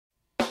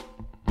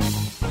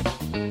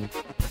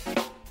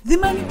The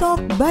Money Talk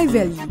by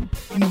Value.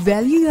 We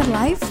value your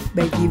life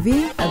by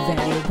giving a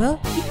valuable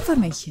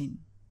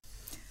information.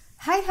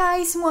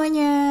 Hai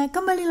semuanya,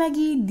 kembali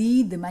lagi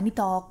di The Money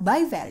Talk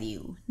by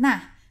Value. Nah,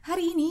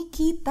 hari ini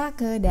kita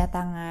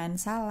kedatangan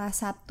salah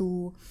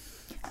satu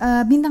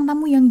bintang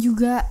tamu yang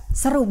juga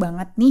seru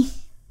banget nih.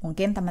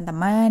 Mungkin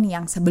teman-teman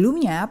yang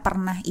sebelumnya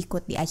pernah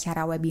ikut di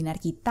acara webinar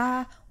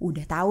kita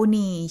udah tahu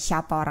nih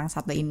siapa orang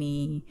satu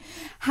ini.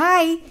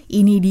 Hai,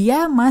 ini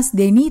dia Mas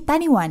Denny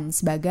Taniwan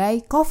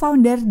sebagai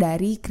co-founder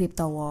dari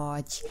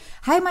CryptoWatch.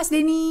 Hai Mas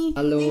Denny.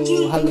 Halo.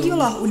 Thank you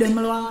loh udah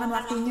meluangkan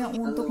waktunya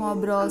untuk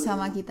ngobrol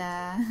sama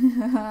kita.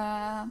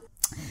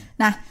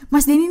 Nah,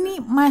 Mas Denny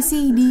nih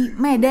masih di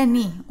Medan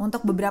nih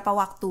untuk beberapa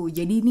waktu.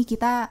 Jadi ini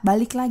kita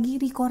balik lagi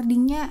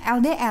recordingnya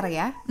LDR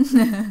ya.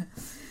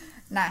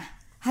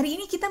 Nah, hari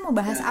ini kita mau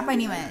bahas apa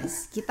nih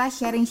Mas? Kita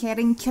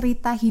sharing-sharing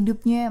cerita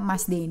hidupnya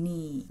Mas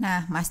Denny.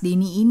 Nah, Mas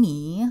Denny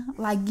ini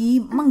lagi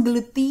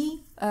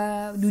menggeluti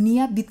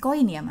dunia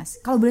Bitcoin ya Mas.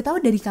 Kalau boleh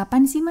tahu dari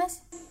kapan sih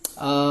Mas?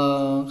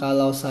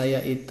 Kalau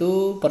saya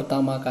itu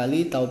pertama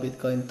kali tahu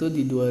Bitcoin itu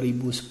di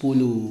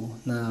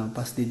 2010. Nah,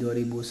 pas di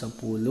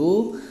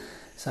 2010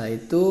 saya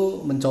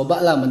itu mencoba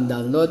lah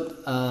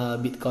mendownload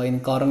Bitcoin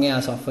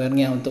Core-nya,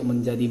 software-nya untuk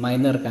menjadi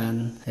miner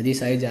kan. Jadi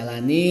saya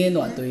jalanin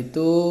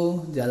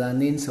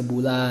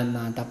sebulan.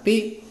 Nah,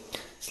 tapi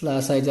setelah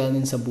saya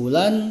jalanin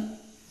sebulan,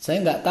 saya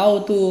nggak tahu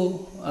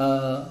tuh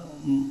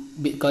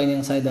Bitcoin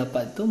yang saya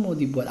dapat itu mau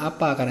dibuat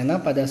apa.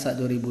 Karena pada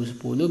saat 2010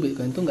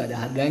 Bitcoin itu nggak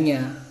ada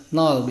harganya,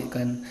 nol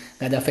Bitcoin,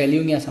 nggak ada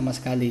value-nya sama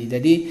sekali.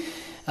 Jadi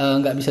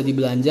nggak bisa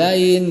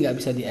dibelanjain, nggak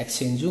bisa di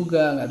exchange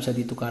juga, nggak bisa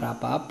ditukar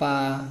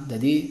apa-apa.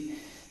 Jadi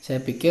saya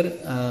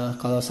pikir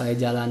kalau saya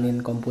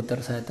jalanin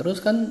komputer saya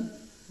terus kan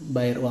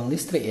bayar uang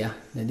listrik ya.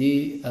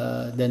 Jadi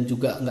dan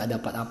juga nggak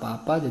dapat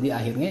apa-apa. Jadi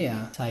akhirnya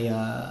ya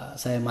saya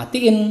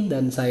matiin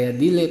dan saya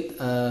delete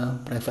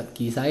private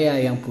key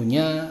saya yang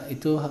punya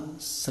itu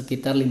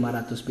sekitar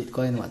 500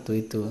 Bitcoin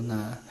waktu itu.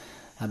 Nah,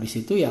 habis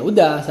itu ya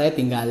udah saya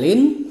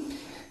tinggalin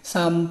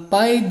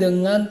sampai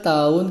dengan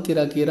tahun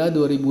kira-kira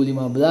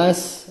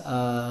 2015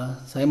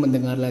 saya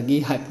mendengar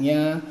lagi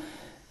hype-nya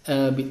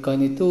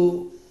Bitcoin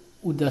itu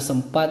udah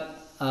sempat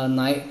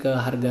naik ke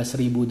harga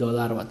 $1.000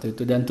 waktu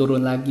itu dan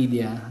turun lagi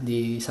dia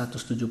di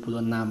 176.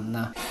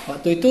 Nah,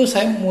 waktu itu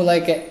saya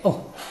mulai kayak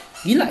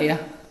gila ya.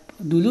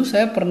 Dulu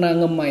saya pernah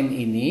ngemain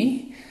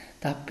ini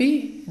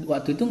tapi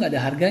waktu itu nggak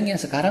ada harganya.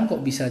 Sekarang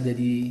kok bisa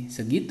jadi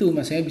segitu?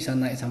 Maksudnya bisa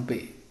naik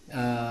sampai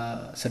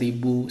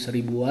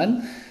 1000-an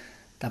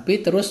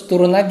tapi terus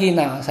turun lagi.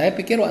 Nah, saya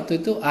pikir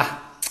waktu itu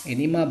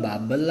ini mah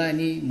bubble lah,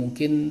 ini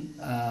mungkin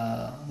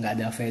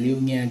nggak ada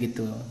value-nya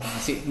gitu,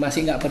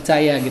 masih nggak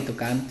percaya gitu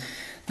kan.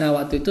 Nah,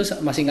 waktu itu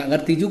masih nggak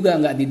ngerti juga,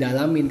 nggak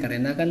didalamin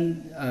karena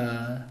kan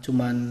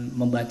cuman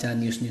membaca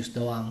news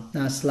doang.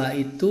 Nah, setelah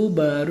itu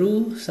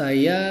baru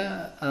saya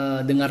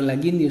dengar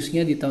lagi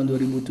newsnya di tahun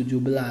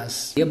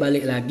 2017. Dia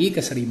balik lagi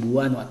ke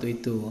 1000-an waktu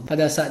itu.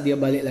 Pada saat dia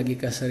balik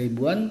lagi ke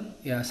 1000-an,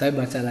 ya saya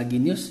baca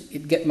lagi news,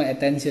 it get my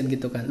attention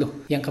gitu kan.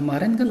 Loh, yang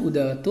kemarin kan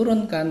udah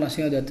turun kan,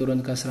 maksudnya udah turun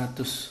ke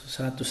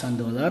 100-an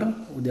dolar,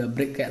 udah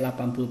break kayak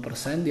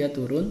 80% dia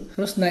turun.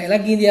 Terus naik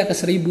lagi dia ke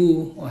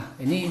 1000. Wah,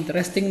 ini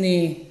interesting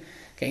nih.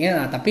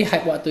 Kayaknya, tapi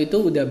hype waktu itu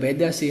udah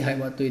beda sih.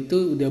 Hype waktu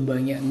itu udah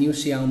banyak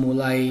news yang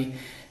mulai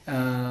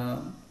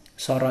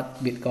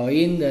sorot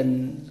Bitcoin dan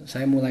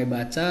saya mulai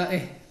baca,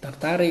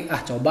 tertarik,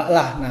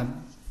 cobalah.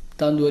 Nah,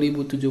 tahun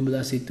 2017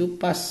 itu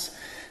pas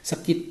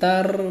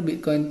sekitar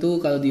Bitcoin tuh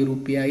kalau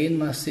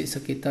dirupiahin masih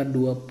sekitar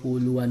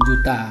 20-an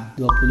juta,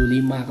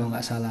 25 kalau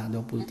nggak salah,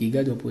 23,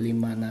 25.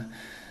 Nah,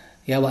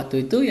 ya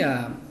waktu itu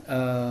ya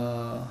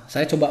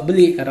saya coba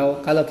beli.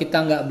 Kalau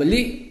kita nggak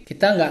beli,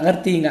 kita nggak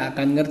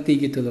akan ngerti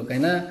gitu loh.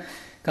 Karena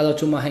kalau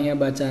cuma hanya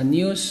baca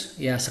news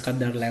ya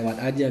sekadar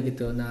lewat aja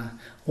gitu. Nah,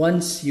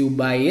 once you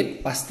buy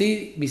it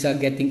pasti bisa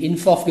getting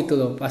involved gitu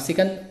loh. Pasti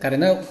kan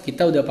karena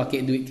kita udah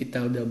pakai duit,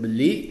 kita udah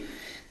beli.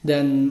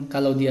 Dan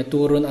kalau dia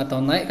turun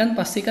atau naik kan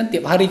pasti kan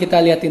tiap hari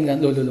kita liatin kan,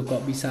 dulu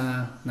kok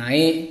bisa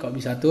naik, kok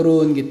bisa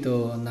turun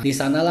gitu. Nah, di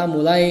sanalah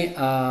mulai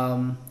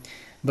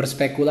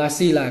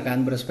berspekulasi,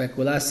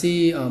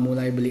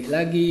 mulai beli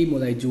lagi,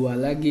 mulai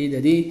jual lagi.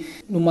 Jadi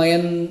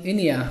lumayan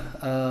ini ya,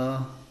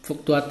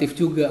 fluktuatif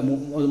juga,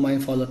 lumayan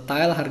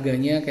volatile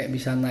harganya, kayak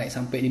bisa naik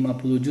sampai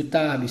 50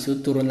 juta, habis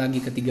itu turun lagi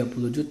ke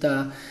 30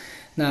 juta.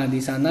 Nah, di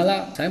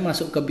sanalah saya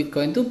masuk ke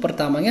Bitcoin tuh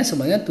pertamanya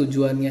sebenarnya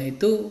tujuannya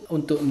itu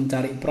untuk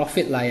mencari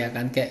profit lah ya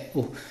kan, kayak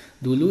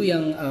dulu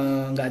yang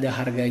nggak ada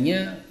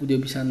harganya udah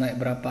bisa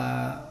naik berapa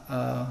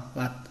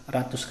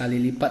ratus kali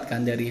lipat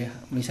kan, dari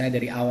misalnya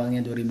dari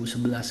awalnya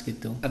 2011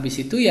 gitu. Habis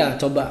itu ya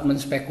coba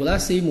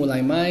menspekulasi,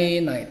 mulai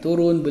main, naik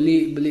turun,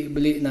 beli.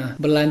 Nah,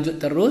 berlanjut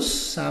terus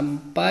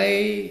sampai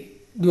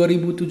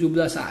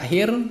 2017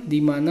 akhir,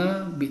 di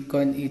mana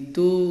Bitcoin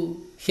itu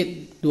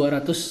hit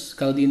 200,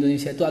 kalau di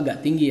Indonesia itu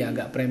agak tinggi ya,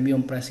 agak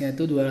premium, price-nya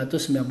itu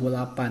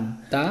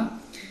 298.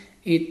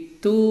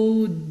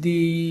 Itu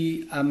di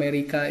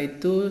Amerika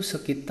itu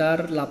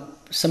sekitar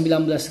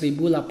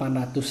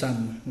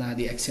 19.800-an. Nah,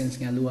 di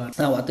exchange-nya luar.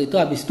 Nah, waktu itu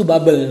habis itu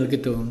bubble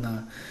gitu.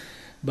 Nah,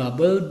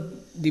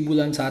 bubble di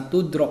bulan 1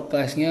 drop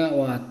price-nya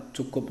wah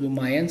cukup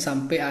lumayan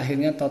sampai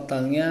akhirnya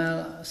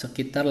totalnya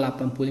sekitar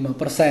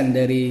 85%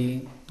 dari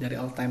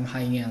all time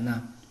high-nya. Nah,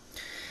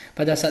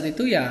 pada saat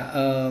itu ya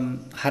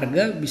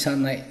harga bisa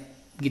naik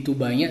gitu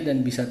banyak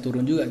dan bisa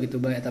turun juga gitu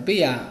banyak.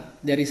 Tapi ya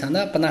dari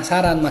sana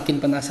makin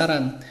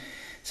penasaran.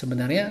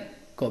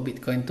 Sebenarnya kok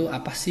Bitcoin tuh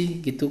apa sih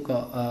gitu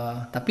kok.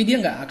 Tapi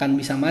dia nggak akan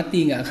bisa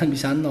mati, nggak akan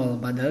bisa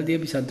nol. Padahal dia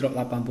bisa drop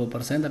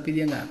 80% tapi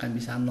dia nggak akan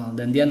bisa nol.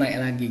 Dan dia naik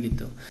lagi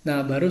gitu.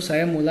 Nah baru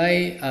saya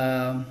mulai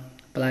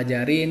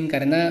pelajarin.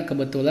 Karena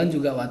kebetulan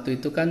juga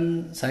waktu itu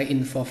kan saya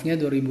involve-nya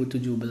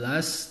 2017.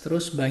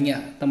 Terus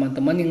banyak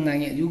teman-teman yang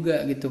nanya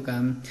juga gitu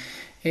kan.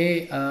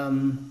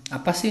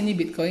 Apa sih ini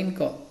Bitcoin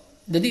kok.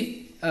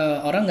 Jadi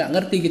orang nggak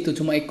ngerti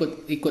gitu. Cuma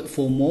ikut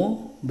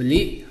FOMO,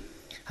 beli.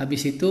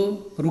 Habis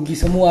itu rugi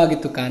semua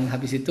gitu kan.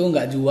 Habis itu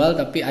nggak jual,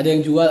 tapi ada yang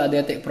jual, ada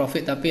yang take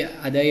profit, tapi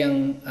ada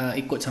yang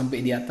ikut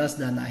sampai di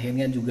atas dan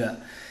akhirnya juga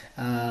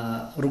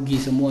rugi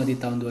semua di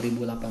tahun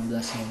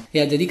 2018-nya.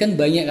 Ya jadi kan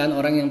banyak kan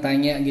orang yang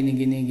tanya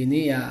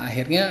gini ya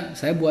akhirnya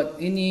saya buat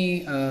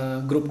ini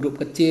grup-grup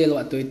kecil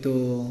waktu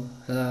itu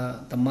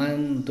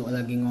teman untuk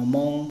lagi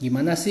ngomong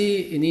gimana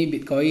sih ini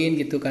Bitcoin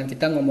gitu kan,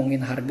 kita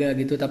ngomongin harga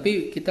gitu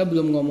tapi kita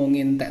belum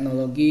ngomongin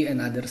teknologi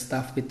and other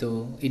stuff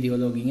gitu,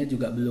 ideologinya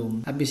juga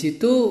belum. Habis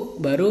itu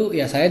baru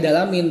ya saya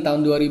dalamin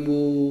tahun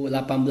 2018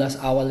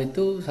 awal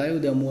itu saya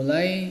udah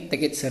mulai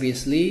take it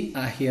seriously.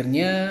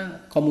 Akhirnya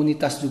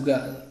komunitas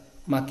juga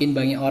makin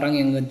banyak orang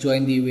yang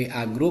ngejoin di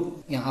WA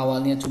group yang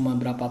awalnya cuma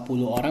berapa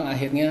puluh orang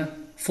akhirnya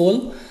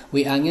full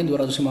WA-nya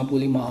 255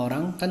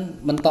 orang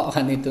kan mentok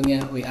kan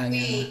hitungnya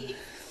WA-nya.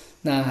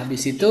 Nah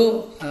habis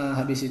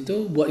itu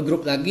buat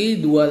grup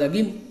lagi 2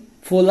 lagi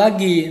full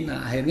lagi.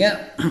 Nah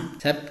akhirnya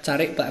saya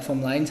cari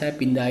platform lain, saya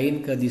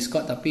pindahin ke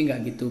Discord tapi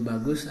nggak gitu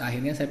bagus.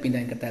 Akhirnya saya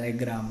pindahin ke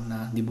Telegram.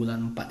 Nah di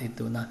bulan 4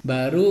 itu. Nah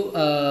baru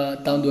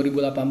tahun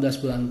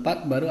 2018 bulan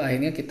 4 baru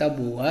akhirnya kita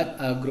buat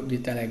grup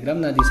di Telegram.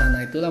 Nah di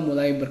sana itulah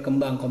mulai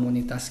berkembang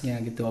komunitasnya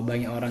gitu.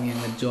 Banyak orang yang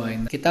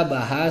ngejoin. Kita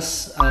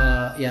bahas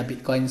ya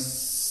Bitcoin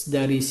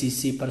dari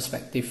sisi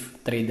perspektif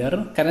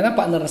trader. Karena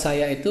partner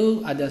saya itu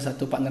ada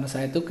satu partner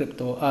saya itu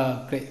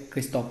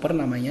Christopher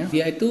namanya.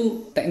 Dia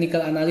itu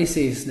technical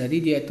analysis.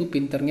 Jadi dia itu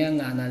pinternya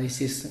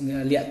nge-analisis,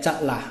 lihat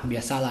chart lah,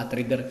 biasalah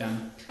trader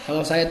kan.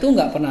 Kalau saya tuh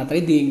nggak pernah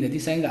trading, jadi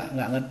saya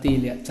nggak ngerti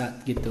lihat chart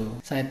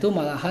gitu. Saya tuh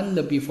malahan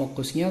lebih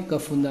fokusnya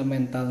ke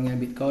fundamentalnya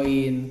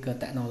Bitcoin, ke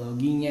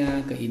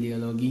teknologinya, ke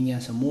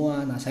ideologinya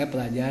semua. Nah saya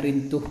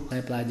pelajarin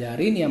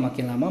ya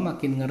makin lama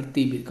makin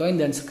ngerti Bitcoin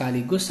dan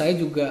sekaligus saya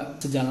juga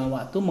sejalan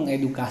waktu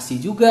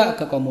mengedukasi juga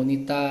ke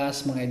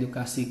komunitas,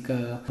 mengedukasi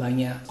ke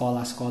banyak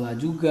sekolah-sekolah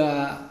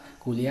juga,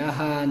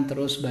 kuliahan,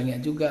 terus banyak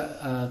juga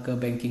ke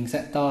banking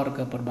sektor,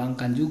 ke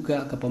perbankan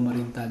juga, ke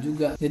pemerintah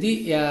juga.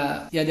 Jadi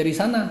ya dari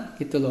sana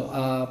gitu loh,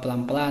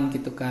 pelan-pelan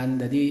gitu kan.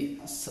 Jadi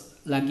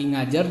lagi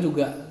ngajar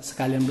juga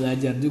sekalian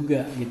belajar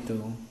juga gitu.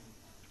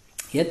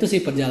 Ya itu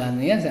sih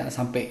perjalanannya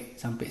sampai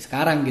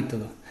sekarang gitu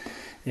loh.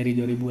 Dari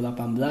 2018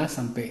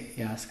 sampai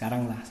ya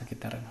sekarang lah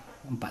sekitar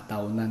 4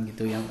 tahunan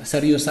gitu yang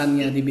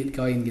seriusannya di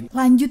Bitcoin gitu.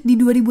 Lanjut di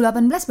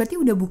 2018 berarti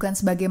udah bukan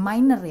sebagai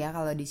miner ya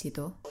kalau di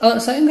situ?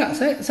 Saya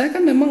enggak, saya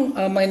kan memang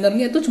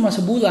minernya itu cuma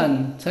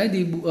sebulan. Saya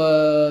di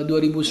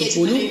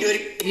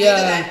 2010 ya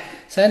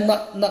saya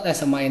not as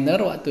a miner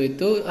waktu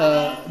itu.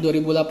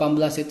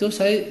 2018 itu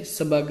saya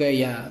sebagai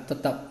ya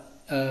tetap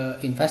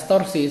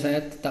investor sih,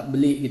 saya tetap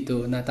beli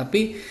gitu. Nah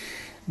tapi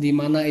di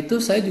mana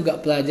itu saya juga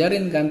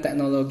pelajarin kan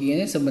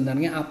teknologinya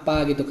sebenarnya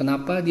apa gitu,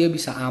 kenapa dia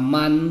bisa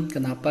aman,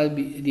 kenapa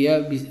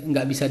dia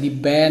nggak bisa di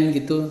ban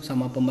gitu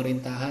sama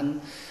pemerintahan,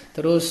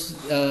 terus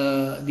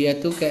dia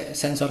tuh kayak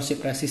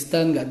censorship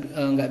resistant,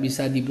 nggak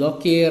bisa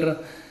diblokir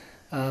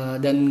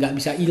dan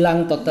nggak bisa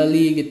hilang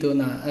totally gitu.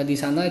 Nah di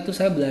sana itu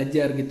saya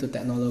belajar gitu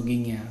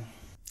teknologinya.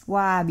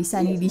 Wah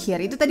bisa nih di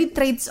share itu tadi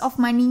trades of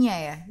money-nya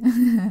ya.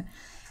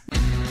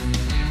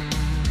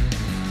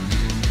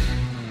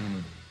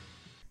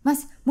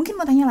 Mas, mungkin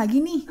mau tanya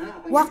lagi nih.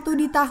 Waktu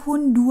di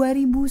tahun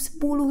 2010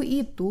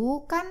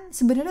 itu kan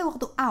sebenarnya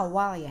waktu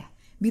awal ya.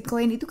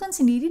 Bitcoin itu kan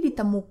sendiri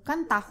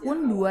ditemukan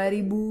tahun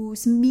 2009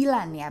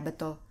 ya,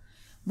 betul.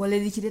 Boleh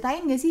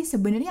diceritain gak sih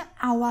sebenarnya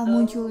awal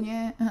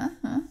munculnya?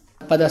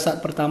 Pada saat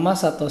pertama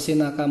Satoshi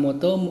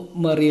Nakamoto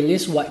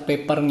merilis white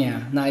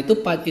papernya. Nah itu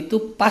pas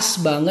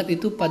banget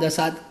itu pada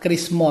saat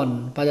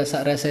Krismon, pada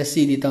saat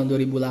resesi di tahun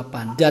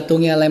 2008.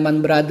 Jatuhnya Lehman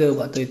Brothers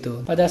waktu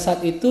itu. Pada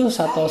saat itu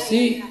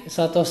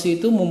Satoshi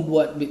itu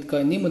membuat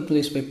Bitcoin ini,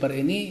 menulis paper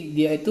ini,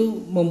 dia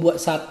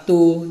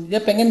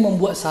pengen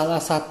membuat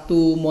salah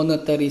satu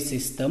monetary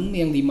system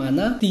yang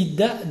dimana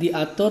tidak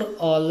diatur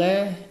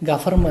oleh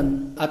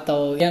government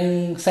atau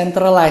yang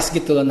centralized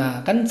gitu loh.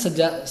 Nah kan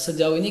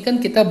sejauh ini kan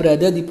kita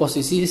berada di posisi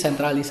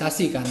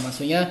sentralisasi kan,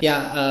 maksudnya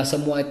ya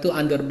semua itu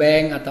under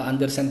bank atau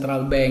under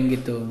central bank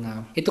gitu.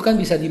 Nah itu kan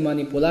bisa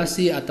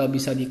dimanipulasi atau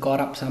bisa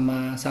dikorup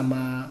sama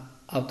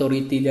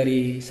authority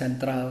dari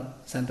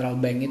central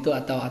bank itu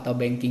atau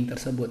banking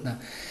tersebut. Nah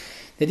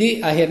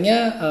Jadi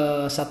akhirnya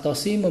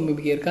Satoshi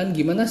memikirkan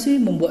gimana sih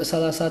membuat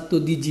salah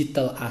satu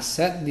digital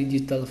asset,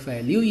 digital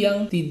value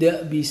yang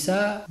tidak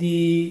bisa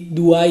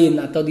diduain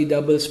atau di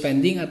double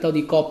spending atau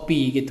di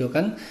copy gitu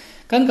kan.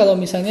 Kan kalau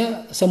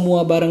misalnya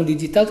semua barang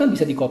digital kan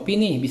bisa di copy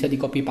nih, bisa di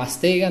copy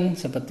paste kan,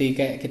 seperti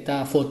kayak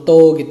kita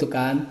foto gitu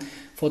kan.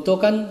 Foto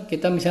kan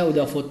kita misalnya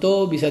udah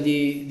foto bisa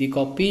di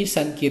copy,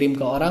 send kirim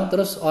ke orang,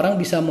 terus orang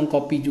bisa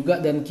mengcopy juga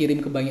dan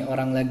kirim ke banyak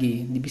orang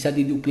lagi, bisa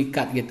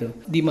diduplikat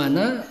gitu.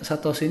 Dimana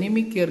Satoshi ini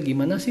mikir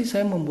gimana sih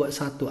saya membuat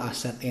satu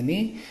aset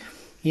ini,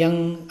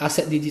 yang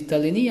aset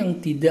digital ini yang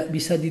tidak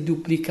bisa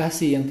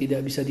diduplikasi, yang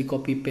tidak bisa di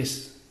copy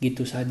paste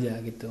gitu saja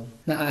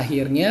gitu. Nah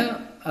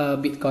akhirnya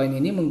Bitcoin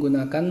ini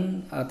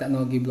menggunakan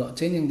teknologi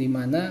blockchain yang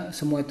dimana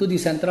semua itu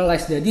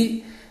decentralized.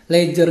 Jadi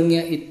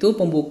ledgernya itu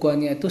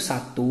pembukuannya itu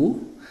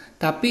satu,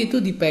 tapi itu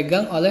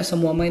dipegang oleh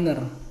semua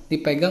miner,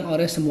 dipegang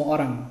oleh semua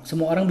orang.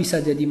 Semua orang bisa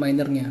jadi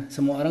minernya,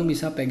 semua orang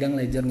bisa pegang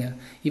ledgernya.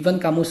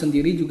 Even kamu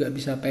sendiri juga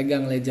bisa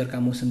pegang ledger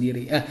kamu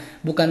sendiri.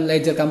 Bukan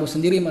ledger kamu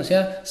sendiri,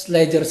 maksudnya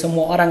ledger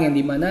semua orang yang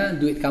dimana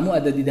duit kamu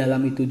ada di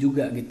dalam itu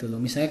juga gitu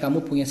loh. Misalnya kamu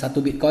punya 1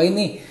 Bitcoin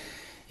nih,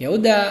 ya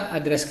udah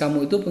address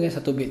kamu itu punya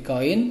 1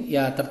 Bitcoin,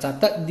 ya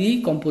tercatat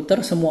di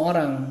komputer semua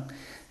orang.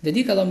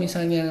 Jadi kalau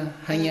misalnya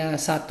hanya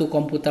satu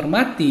komputer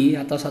mati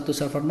atau satu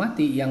server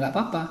mati, ya nggak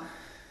apa-apa.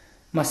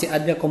 Masih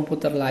ada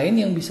komputer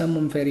lain yang bisa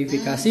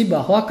memverifikasi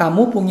bahwa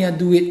kamu punya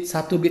duit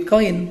 1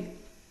 Bitcoin.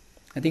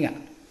 Ngerti nggak?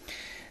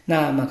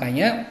 Nah,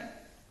 makanya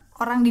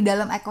orang di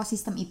dalam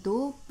ekosistem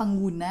itu,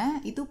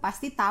 pengguna itu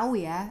pasti tahu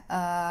ya,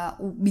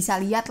 bisa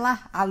lihat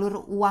lah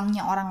alur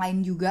uangnya orang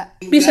lain juga.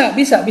 Bisa.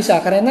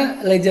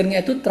 Karena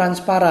ledgernya itu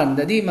transparan.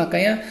 Jadi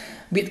makanya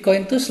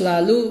Bitcoin itu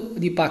selalu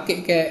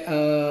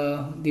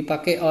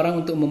dipakai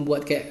orang untuk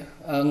membuat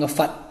kayak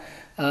nge-FUD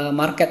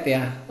market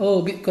ya. Oh,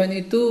 Bitcoin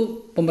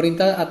itu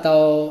pemerintah atau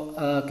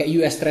kayak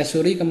US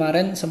Treasury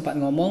kemarin sempat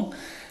ngomong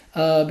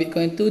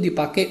Bitcoin itu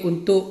dipakai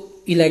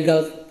untuk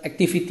illegal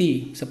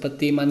activity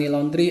seperti money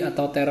laundry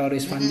atau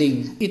terrorist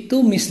funding. Itu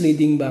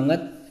misleading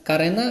banget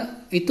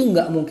karena itu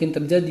nggak mungkin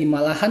terjadi.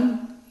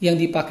 Malahan yang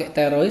dipakai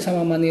teroris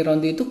sama money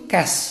laundry itu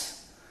cash.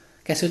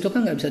 Cash itu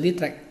kan nggak bisa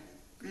di-track,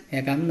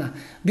 ya kan? Nah,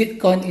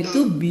 Bitcoin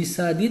itu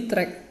bisa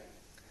di-track.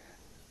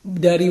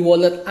 Dari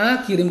wallet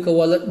A kirim ke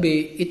wallet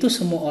B, itu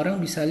semua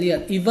orang bisa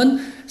lihat. Even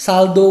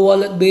saldo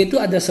wallet B itu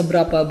ada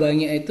seberapa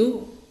banyak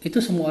itu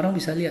semua orang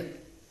bisa lihat,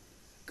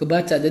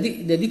 kebaca.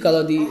 Jadi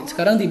kalau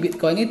sekarang di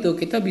Bitcoin itu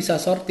kita bisa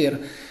sortir.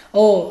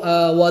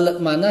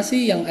 Wallet mana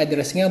sih yang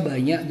addressnya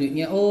banyak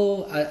duitnya?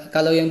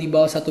 Kalau yang di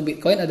bawah 1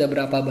 Bitcoin ada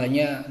berapa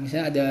banyak?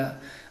 Misalnya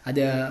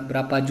ada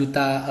berapa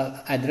juta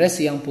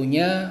address yang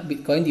punya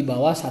Bitcoin di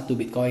bawah 1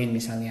 Bitcoin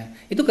misalnya.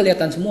 Itu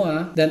kelihatan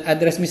semua. Dan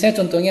address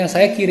misalnya contohnya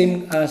saya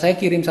kirim 1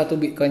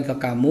 Bitcoin ke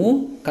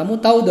kamu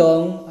tahu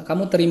dong,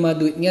 kamu terima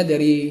duitnya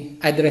dari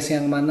address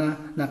yang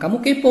mana. Nah,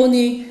 kamu kepo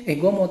nih,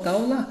 gue mau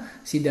tahu lah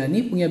si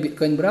Dani punya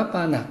Bitcoin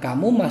berapa. Nah,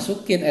 kamu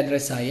masukin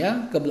address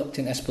saya ke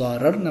Blockchain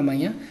Explorer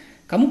namanya.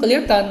 Kamu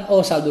kelihatan,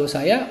 saldo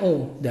saya,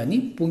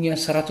 Dani punya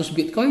 100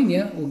 Bitcoin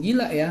ya,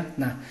 gila ya.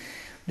 Nah,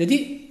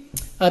 jadi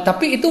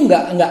tapi itu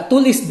nggak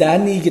tulis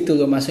Dani gitu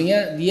loh,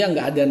 maksudnya dia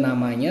nggak ada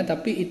namanya,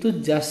 tapi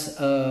itu just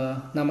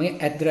namanya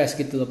address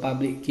gitu loh,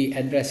 public key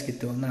address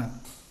gitu.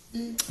 Nah,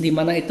 di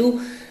mana itu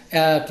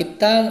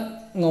kita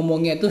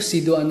ngomongnya itu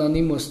pseudo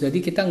anonymous, jadi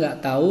kita nggak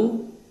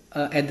tahu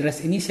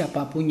address ini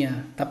siapa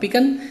punya. Tapi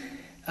kan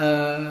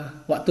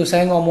waktu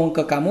saya ngomong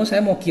ke kamu,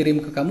 saya mau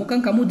kirim ke kamu kan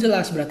kamu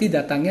jelas berarti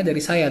datangnya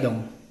dari saya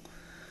dong,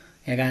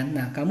 ya kan?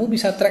 Nah, kamu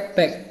bisa track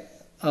back.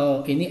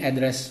 Ini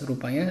address,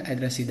 rupanya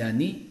address si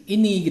Dani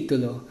ini gitu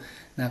loh.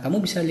 Nah,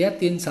 kamu bisa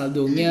liatin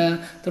saldonya,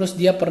 terus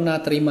dia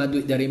pernah terima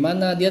duit dari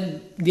mana,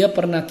 dia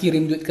pernah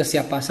kirim duit ke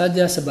siapa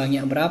saja,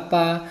 sebanyak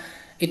berapa,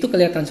 itu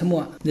kelihatan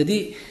semua.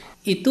 Jadi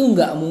itu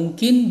nggak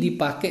mungkin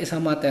dipakai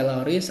sama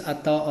teroris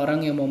atau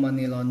orang yang mau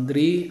money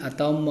laundry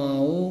atau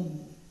mau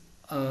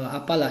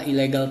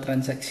illegal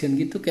transaction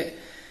gitu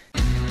kayak.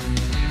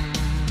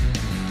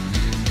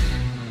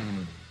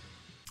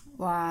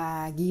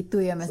 Wah, gitu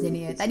ya Mas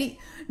Denny ya. Tadi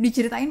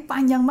diceritain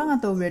panjang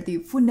banget tuh,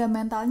 berarti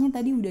fundamentalnya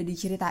tadi udah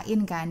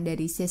diceritain kan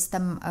dari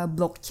sistem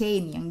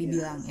blockchain yang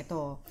dibilang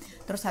itu.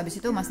 Terus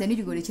habis itu Mas Denny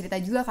juga udah cerita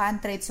juga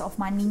kan trades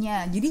of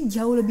money-nya. Jadi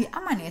jauh lebih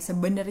aman ya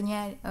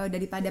sebenarnya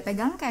daripada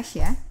pegang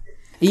cash ya.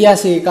 Iya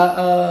sih,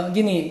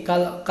 gini,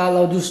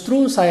 kalau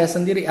justru saya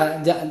sendiri,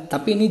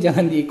 tapi ini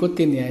jangan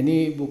diikutin ya,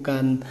 ini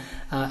bukan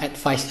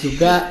advice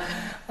juga,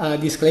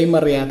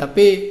 disclaimer ya,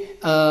 tapi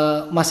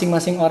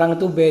masing-masing orang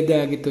itu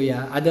beda gitu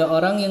ya. Ada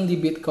orang yang di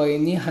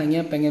Bitcoin ini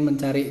hanya pengen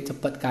mencari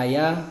cepat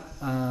kaya,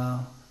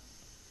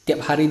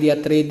 tiap hari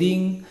dia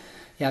trading,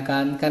 ya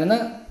kan?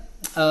 Karena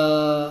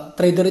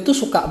trader itu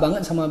suka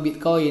banget sama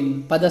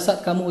Bitcoin. Pada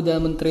saat kamu udah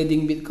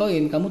mentrading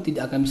Bitcoin, kamu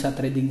tidak akan bisa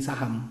trading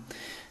saham.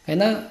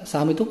 Karena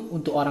saham itu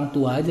untuk orang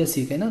tua aja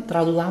sih, karena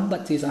terlalu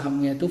lambat sih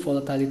sahamnya itu,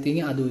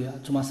 volatility-nya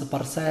cuma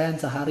 1%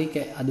 sehari,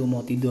 kayak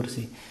mau tidur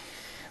sih.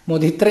 mau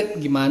di trade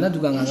gimana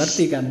juga nggak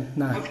ngerti kan.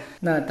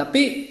 Nah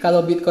tapi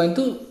kalau Bitcoin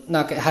tuh,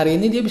 nah kayak hari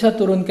ini dia bisa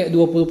turun kayak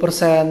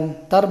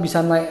 20%, ntar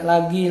bisa naik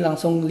lagi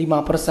langsung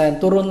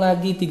 5%, turun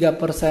lagi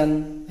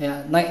 3%,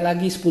 ya naik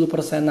lagi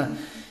 10%. Nah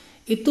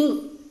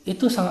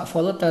itu sangat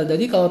volatile.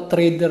 Jadi kalau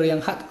trader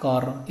yang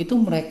hardcore itu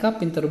mereka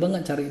pinter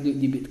banget cari duit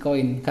di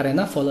Bitcoin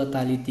karena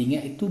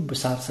volatility-nya itu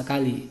besar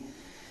sekali.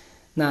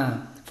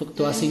 Nah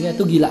fluktuasinya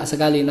itu gila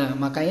sekali. Nah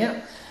makanya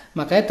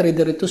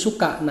trader itu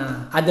suka.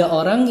 Nah ada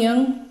orang yang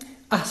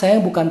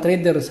saya bukan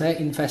trader, saya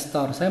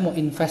investor, saya mau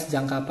invest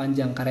jangka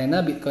panjang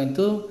karena Bitcoin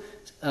itu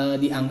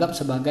dianggap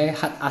sebagai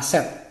hard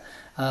asset,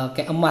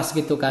 kayak emas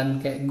gitu kan,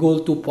 kayak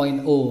gold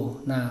 2.0.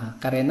 Nah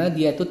karena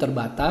dia itu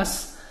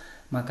terbatas,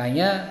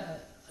 makanya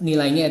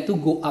nilainya itu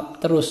go up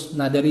terus.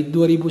 Nah dari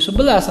 2011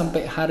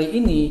 sampai hari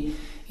ini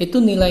itu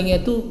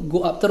nilainya itu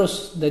go up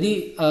terus.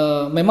 Jadi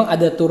memang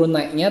ada turun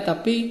naiknya,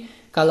 tapi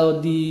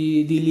kalau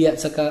dilihat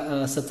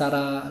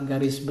secara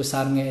garis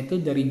besarnya itu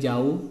dari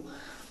jauh,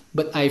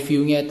 bird eye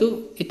view-nya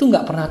itu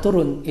nggak pernah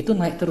turun, itu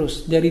naik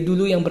terus. Dari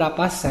dulu yang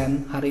berapa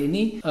sen, hari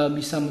ini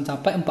bisa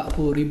mencapai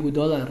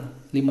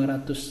 $40.000,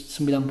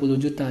 590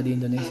 juta di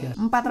Indonesia.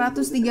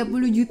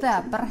 430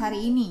 juta per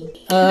hari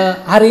ini.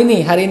 Hari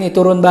ini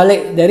turun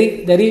balik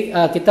dari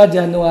kita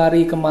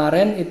Januari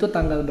kemarin itu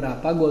tanggal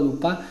berapa gue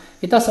lupa,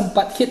 kita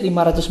sempat hit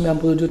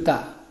 590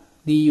 juta.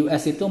 Di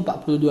US itu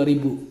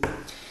 42.000.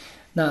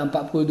 Nah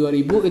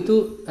 42.000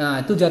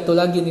 itu jatuh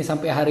lagi nih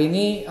sampai hari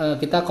ini,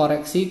 kita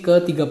koreksi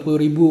ke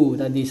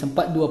 30.000 tadi,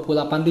 sempat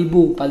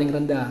 28.000 paling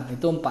rendah,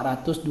 itu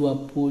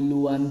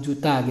 420-an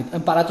juta gitu,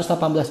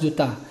 418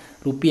 juta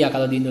rupiah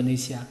kalau di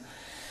Indonesia.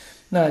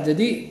 Nah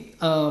jadi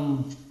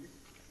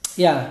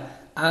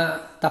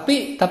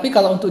tapi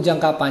kalau untuk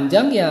jangka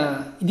panjang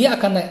ya dia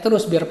akan naik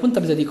terus biarpun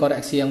terjadi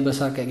koreksi yang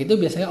besar kayak gitu,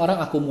 biasanya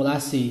orang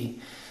akumulasi.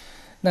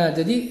 Nah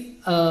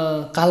jadi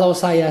kalau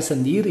saya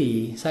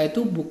sendiri, saya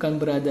itu bukan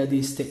berada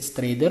di stage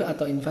trader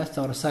atau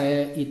investor,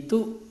 saya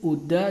itu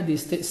udah di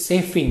stage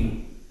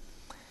saving.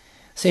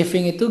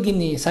 Saving itu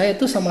gini, saya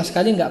itu sama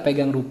sekali nggak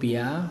pegang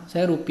rupiah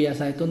saya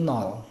itu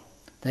nol.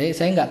 Jadi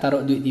saya nggak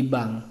taruh duit di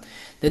bank.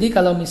 Jadi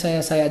kalau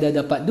misalnya saya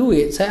ada dapat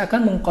duit, saya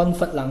akan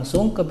mengkonvert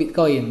langsung ke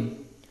Bitcoin.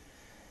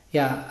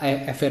 Ya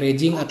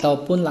averaging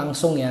ataupun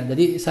langsung ya.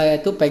 Jadi saya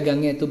itu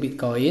pegangnya itu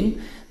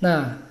Bitcoin.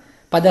 Nah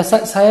pada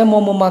saat saya mau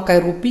memakai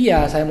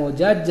rupiah, saya mau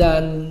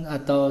jajan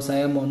atau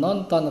saya mau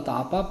nonton atau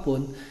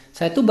apapun,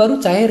 saya tuh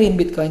baru cairin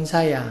Bitcoin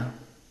saya.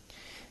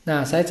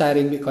 Nah, saya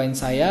cairin Bitcoin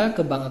saya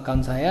ke bank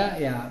account saya,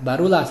 ya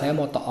barulah saya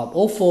mau top up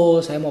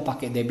OVO, saya mau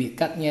pakai debit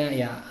cardnya,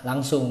 ya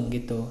langsung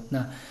gitu.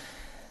 Nah,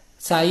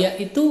 saya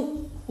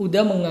itu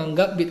udah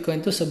menganggap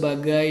Bitcoin itu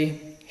sebagai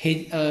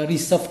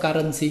reserve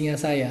currency-nya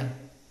saya.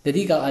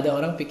 Jadi kalau ada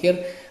orang pikir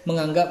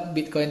menganggap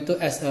Bitcoin itu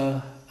as a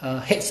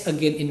hedge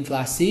against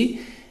inflasi,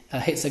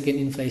 hedge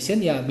against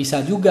inflation, ya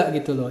bisa juga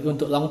gitu loh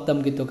untuk long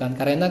term gitu kan,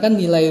 karena kan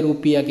nilai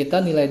rupiah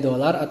kita, nilai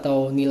dolar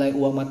atau nilai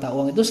uang mata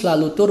uang itu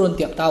selalu turun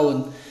tiap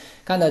tahun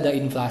kan, ada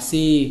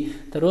inflasi,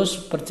 terus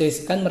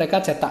purchase kan mereka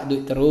cetak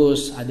duit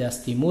terus, ada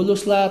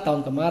stimulus lah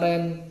tahun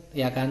kemarin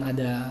ya kan,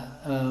 ada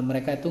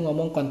mereka itu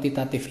ngomong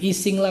quantitative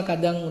easing lah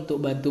kadang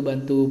untuk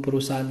bantu-bantu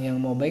perusahaan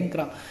yang mau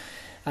bankrupt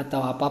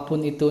atau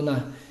apapun itu.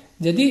 Nah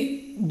jadi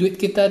duit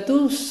kita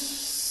tuh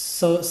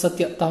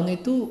setiap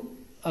tahun itu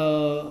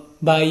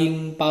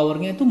buying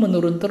powernya itu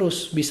menurun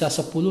terus, bisa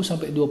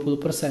 10-20%.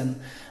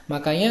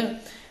 Makanya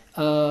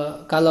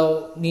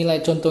kalau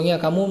nilai contohnya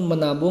kamu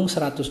menabung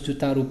 100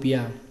 juta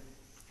rupiah,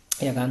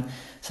 ya kan,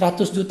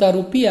 100 juta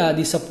rupiah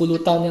di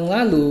 10 tahun yang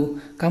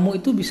lalu kamu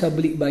itu bisa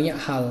beli banyak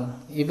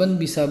hal, even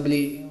bisa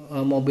beli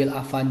mobil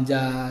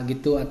Avanza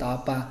gitu atau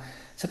apa.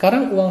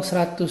 Sekarang uang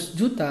 100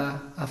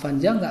 juta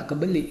Avanza nggak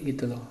kebeli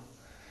gitu loh,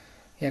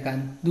 ya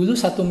kan. Dulu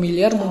 1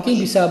 miliar mungkin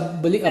bisa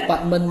beli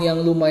apartemen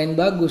yang lumayan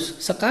bagus.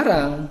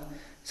 Sekarang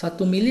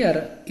 1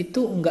 miliar itu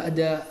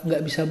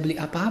nggak bisa beli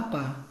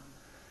apa-apa,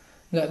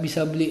 nggak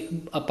bisa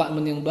beli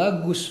apartemen yang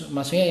bagus,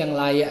 maksudnya yang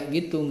layak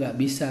gitu, nggak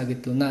bisa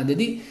gitu. Nah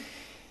jadi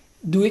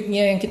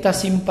duitnya yang kita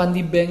simpan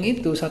di bank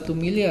itu 1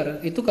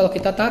 miliar itu kalau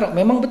kita taruh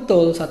memang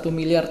betul 1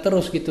 miliar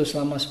terus gitu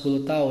selama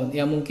 10 tahun.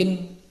 Ya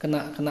mungkin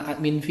kena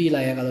admin fee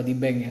lah ya kalau di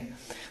bank ya.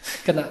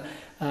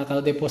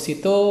 Kalau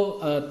deposito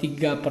 3%,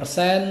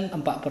 4%,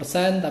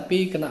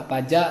 tapi kena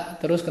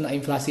pajak, terus kena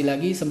inflasi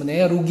lagi,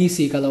 sebenarnya rugi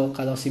sih kalau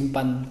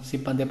simpan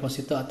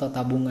deposito atau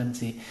tabungan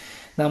sih.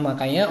 Nah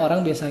makanya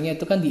orang biasanya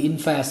itu kan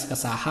diinvest ke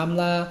saham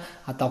lah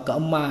atau ke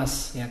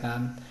emas ya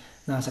kan.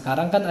 Nah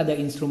sekarang kan ada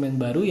instrumen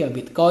baru ya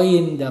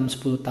Bitcoin dalam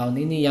 10 tahun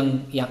ini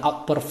yang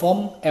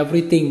outperform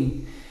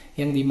everything,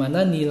 yang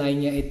dimana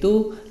nilainya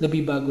itu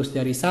lebih bagus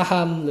dari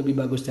saham, lebih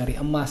bagus dari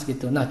emas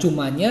gitu. Nah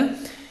cumanya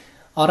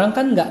orang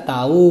kan nggak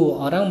tahu,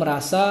 orang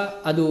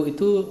merasa aduh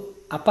itu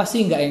apa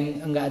sih,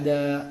 nggak ada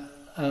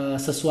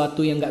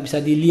sesuatu yang nggak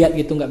bisa dilihat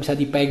gitu, nggak bisa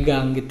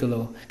dipegang gitu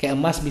loh. Kayak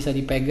emas bisa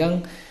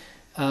dipegang,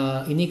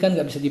 ini kan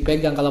nggak bisa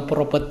dipegang. Kalau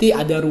properti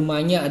ada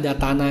rumahnya, ada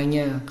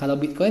tanahnya.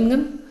 Kalau Bitcoin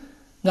kan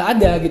nggak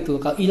ada gitu.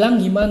 Kalau hilang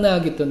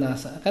gimana gitu. Nah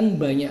kan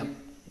banyak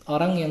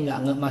orang yang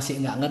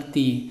masih nggak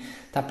ngerti.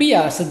 Tapi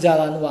ya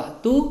sejalan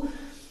waktu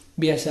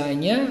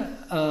biasanya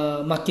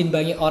makin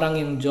banyak orang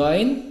yang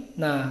join.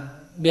 Nah,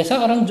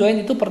 biasa orang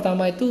join itu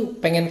pertama itu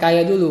pengen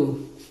kaya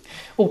dulu.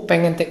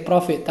 Pengen take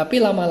profit. Tapi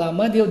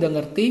lama-lama dia udah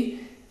ngerti,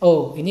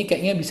 ini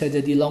kayaknya bisa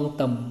jadi long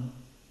term.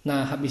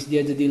 Nah, habis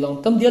dia jadi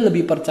long term, dia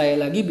lebih percaya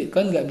lagi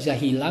Bitcoin nggak bisa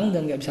hilang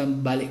dan nggak bisa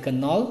balik ke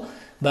nol.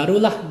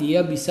 Barulah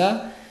dia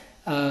bisa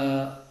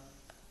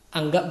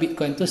anggap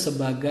Bitcoin itu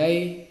sebagai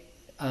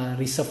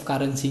reserve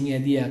currency-nya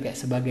dia, kayak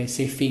sebagai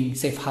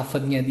safe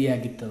haven-nya dia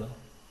gitu loh.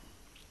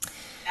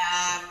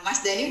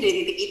 Mas Dani udah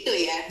di titik itu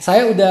ya?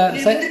 Saya udah,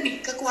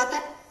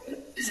 kekuatan.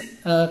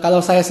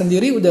 Kalau saya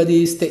sendiri udah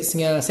di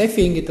stage-nya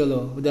saving gitu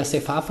loh, udah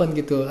safe haven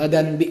gitu.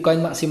 Dan Bitcoin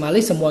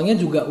maksimalis semuanya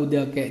juga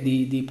udah kayak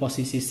di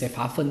posisi safe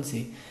haven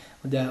sih.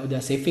 Udah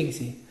saving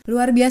sih.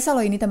 Luar biasa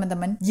loh ini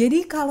teman-teman.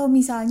 Jadi kalau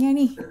misalnya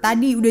nih,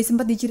 tadi udah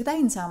sempat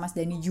diceritain sama Mas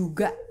Dani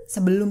juga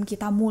sebelum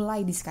kita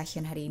mulai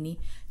discussion hari ini.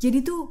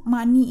 Jadi tuh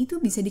money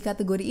itu bisa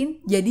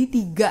dikategoriin jadi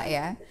 3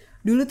 ya.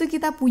 Dulu tuh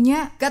kita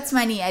punya God's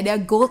money, ada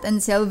gold and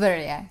silver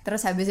ya.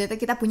 Terus habis itu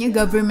kita punya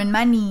government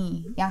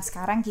money yang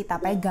sekarang kita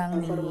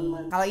pegang nih.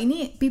 Kalau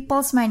ini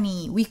people's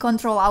money, we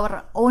control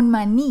our own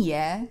money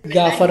ya.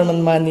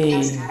 Government money.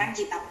 Yang sekarang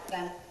kita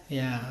pegang.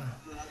 Ya.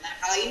 Nah,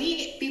 kalau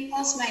ini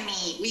people's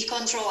money, we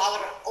control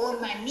our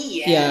own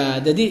money ya. Ya,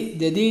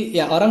 jadi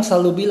ya orang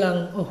selalu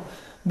bilang,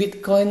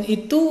 Bitcoin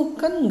itu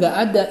kan nggak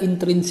ada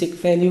intrinsic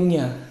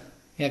value-nya,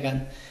 ya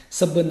kan?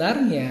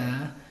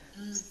 Sebenarnya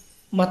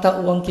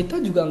mata uang kita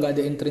juga nggak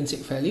ada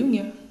intrinsic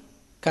value-nya.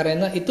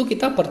 Karena itu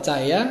kita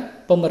percaya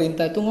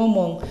pemerintah itu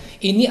ngomong,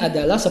 ini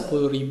adalah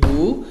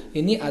 10.000,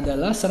 ini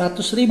adalah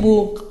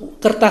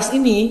 100.000. Kertas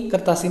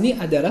ini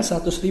adalah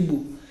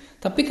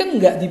 100.000. Tapi kan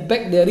nggak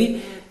di-back dari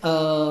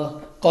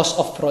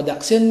cost of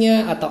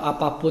production-nya atau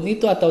apapun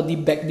itu, atau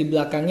di-back di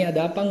belakangnya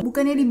ada apa.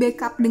 Bukannya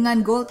di-backup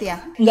dengan gold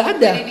ya? Nggak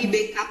ada. Bukannya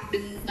di-backup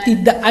dengan...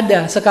 Tidak ada.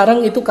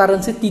 Sekarang itu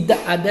currency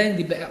tidak ada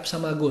yang di-backup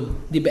sama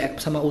gold.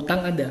 Di-backup sama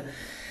utang ada.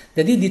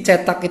 Jadi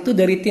dicetak itu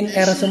dari tin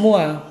air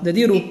semua.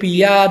 Jadi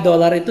rupiah,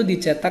 dolar itu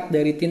dicetak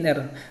dari tin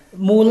air.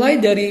 Mulai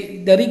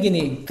dari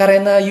gini,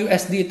 karena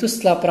USD itu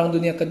setelah Perang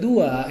Dunia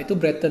Kedua, itu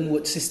Bretton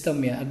Woods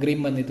System ya,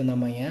 agreement itu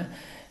namanya.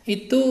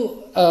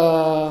 Itu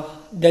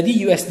jadi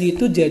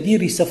USD itu jadi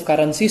reserve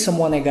currency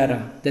semua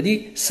negara.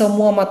 Jadi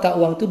semua mata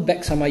uang itu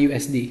back sama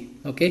USD.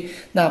 Oke.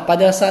 Nah,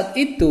 pada saat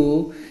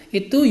itu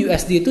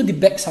USD itu di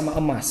back sama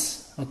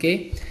emas.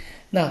 Oke.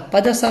 Nah,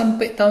 pada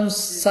sampai tahun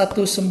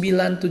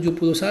 1971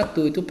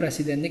 itu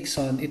Presiden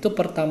Nixon itu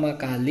pertama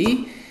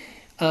kali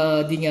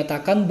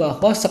dinyatakan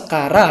bahwa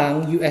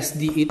sekarang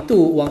USD itu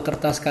uang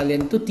kertas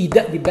kalian itu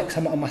tidak di-back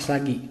sama emas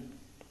lagi.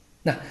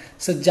 Nah,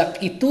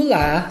 sejak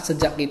itulah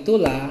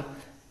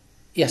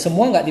ya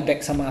semua nggak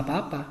di-back sama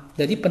apa-apa.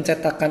 Jadi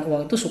pencetakan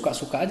uang itu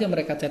suka-suka aja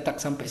mereka cetak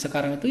sampai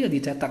sekarang itu ya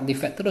dicetak di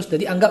Fed terus.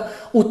 Jadi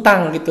anggap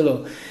utang gitu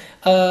loh.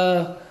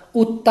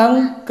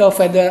 Utang ke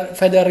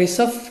Federal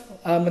Reserve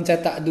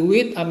mencetak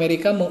duit,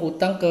 Amerika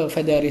mengutang ke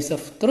Federal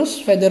Reserve.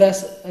 Terus Federal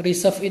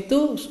Reserve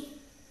itu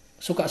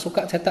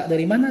suka-suka cetak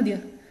dari mana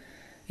dia?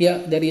 Ya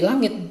dari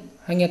langit.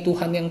 Hanya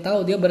Tuhan yang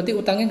tahu. Dia berarti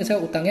utangnya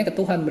ke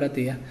Tuhan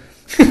berarti ya.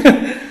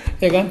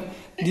 Ya kan?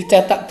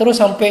 Dicetak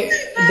terus sampai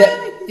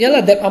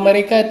debt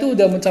Amerika itu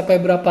udah mencapai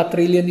berapa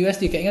triliun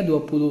USD? Kayaknya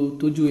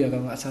 27 ya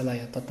kalau nggak salah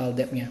ya total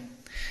debtnya.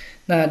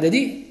 Nah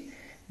jadi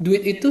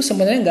duit itu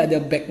sebenarnya nggak ada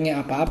backnya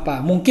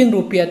apa-apa. Mungkin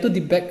rupiah itu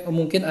di back,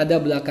 mungkin ada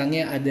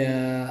belakangnya ada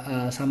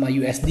sama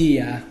USD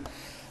ya.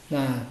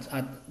 Nah,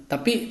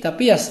 tapi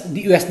ya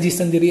di USD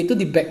sendiri itu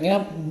di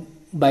backnya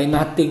by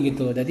nothing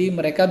gitu. Jadi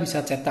mereka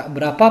bisa cetak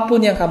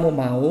berapapun yang kamu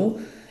mau,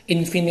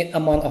 infinite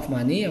amount of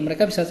money yang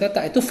mereka bisa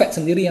cetak. Itu Fed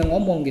sendiri yang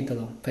ngomong gitu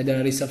loh.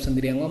 Federal Reserve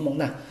sendiri yang ngomong.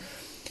 Nah,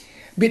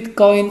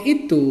 Bitcoin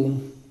itu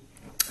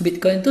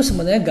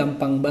sebenarnya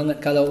gampang banget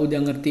kalau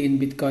udah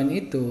ngertiin Bitcoin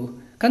itu.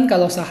 Kan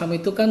kalau saham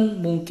itu kan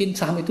mungkin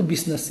saham itu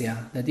bisnis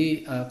ya.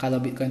 Jadi kalau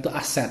Bitcoin itu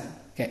aset.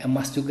 Kayak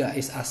emas juga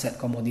is aset,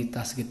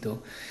 komoditas gitu.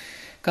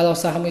 Kalau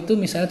saham itu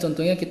misalnya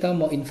contohnya kita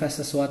mau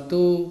invest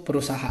sesuatu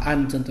perusahaan,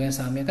 contohnya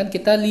sahamnya. Kan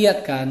kita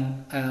lihat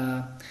kan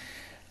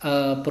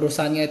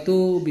perusahaannya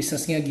itu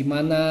bisnisnya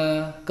gimana,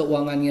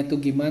 keuangannya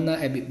itu gimana,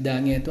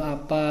 EBITDA-nya itu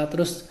apa.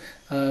 Terus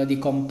di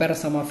compare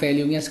sama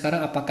value-nya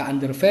sekarang apakah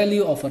under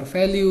value, over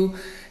value.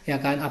 Ya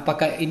kan,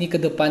 apakah ini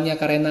kedepannya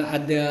karena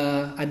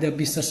ada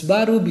bisnis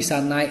baru bisa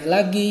naik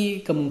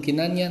lagi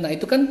kemungkinannya. Nah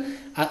itu kan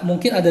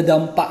mungkin ada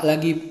dampak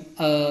lagi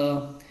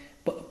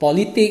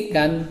politik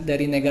kan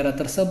dari negara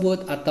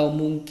tersebut, atau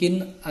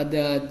mungkin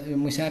ada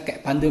misalnya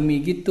kayak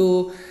pandemi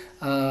gitu.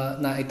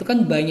 Nah itu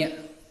kan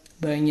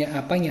banyak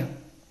apanya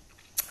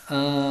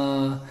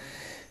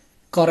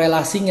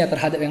korelasinya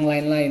terhadap yang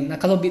lain-lain. Nah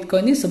kalau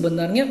Bitcoin ini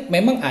sebenarnya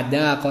memang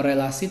ada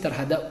korelasi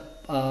terhadap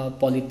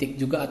politik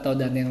juga atau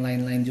dan yang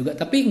lain-lain juga,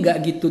 tapi nggak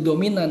gitu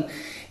dominan.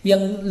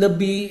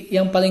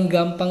 Yang paling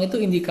gampang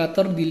itu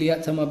indikator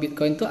dilihat sama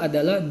Bitcoin itu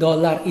adalah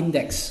dollar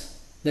index.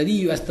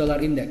 Jadi US dollar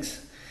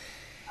index.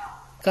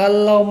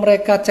 Kalau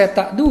mereka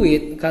cetak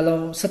duit,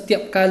 kalau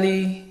setiap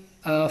kali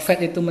Fed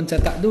itu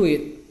mencetak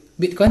duit,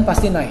 Bitcoin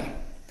pasti naik.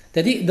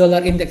 Jadi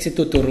dollar index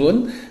itu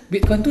turun,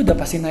 Bitcoin itu udah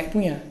pasti naik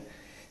punya.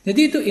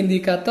 Jadi itu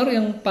indikator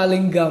yang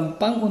paling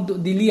gampang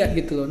untuk dilihat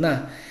gitu loh.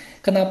 Nah,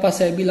 kenapa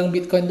saya bilang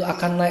Bitcoin itu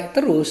akan naik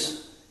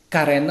terus?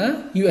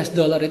 Karena US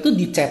dollar itu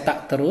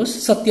dicetak terus,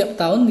 setiap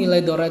tahun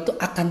nilai dolar itu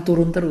akan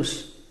turun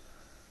terus.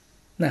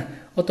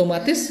 Nah,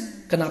 otomatis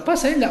kenapa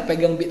saya nggak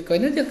pegang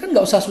Bitcoin aja, kan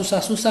nggak usah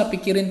susah-susah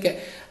pikirin kayak,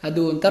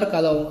 aduh ntar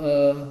kalau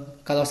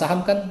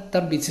saham kan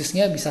ntar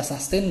bisnisnya bisa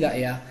sustain nggak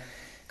ya?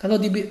 Kalau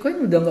di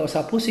Bitcoin udah nggak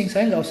usah pusing,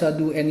 saya nggak usah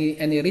do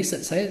any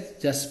research, saya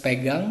just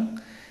pegang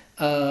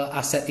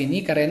aset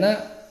ini karena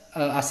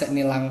aset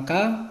ini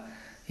langka,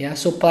 ya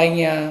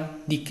supply-nya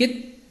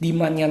dikit,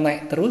 demand-nya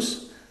naik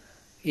terus,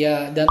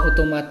 ya dan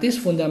otomatis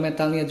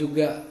fundamentalnya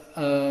juga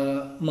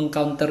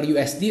mengcounter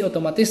USD,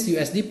 otomatis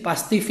USD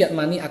pasti fiat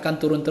money akan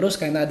turun terus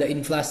karena ada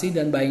inflasi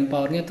dan buying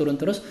powernya turun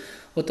terus,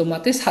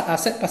 otomatis hard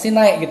asset pasti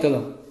naik gitu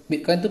loh,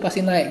 Bitcoin itu pasti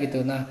naik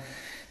gitu. Nah,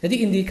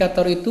 jadi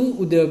indikator itu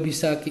udah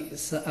bisa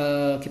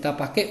kita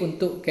pakai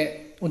untuk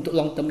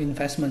long term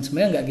investment.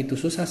 Sebenarnya nggak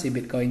gitu susah sih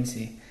Bitcoin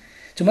sih,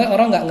 cuma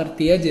orang nggak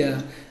ngerti aja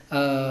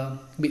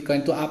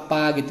Bitcoin itu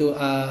apa gitu,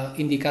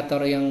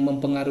 indikator yang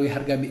mempengaruhi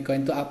harga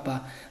Bitcoin itu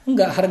apa.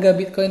 Enggak, harga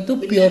Bitcoin itu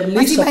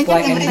purely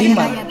supply and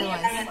demand.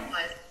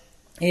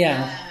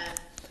 Iya.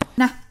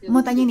 Nah,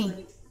 mau tanya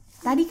nih,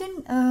 tadi kan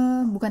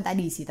bukan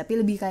tadi sih,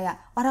 tapi lebih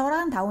kayak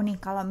orang-orang kan tahu nih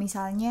kalau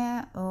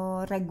misalnya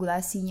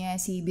regulasinya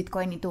si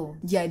Bitcoin itu,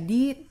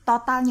 jadi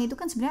totalnya itu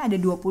kan sebenarnya ada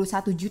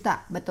 21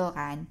 juta, betul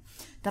kan?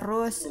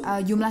 Terus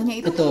jumlahnya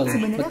itu kan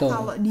sebenarnya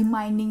kalau di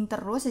mining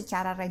terus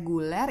secara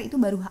reguler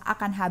itu baru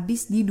akan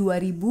habis di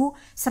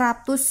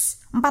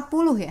 2140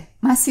 ya,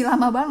 masih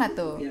lama banget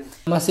tuh.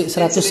 Masih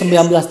 119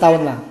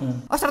 tahun lah.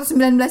 Oh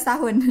 119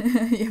 tahun,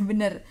 ya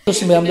bener.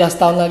 119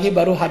 tahun lagi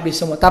baru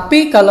habis semua.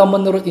 Tapi kalau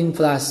menurut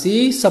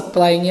inflasi,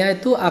 supply-nya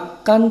itu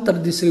akan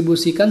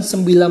terdistribusikan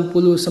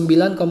 99,9%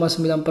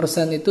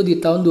 itu di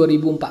tahun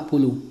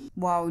 2040.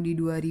 Wow, di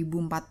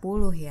 2040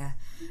 ya.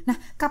 Nah,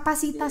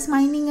 kapasitas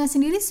miningnya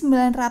sendiri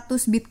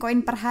 900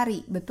 Bitcoin per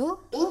hari,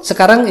 betul?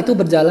 Sekarang itu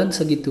berjalan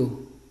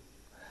segitu.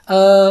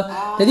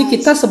 Jadi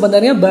kita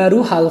sebenarnya baru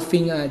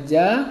halving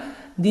aja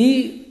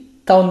di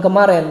tahun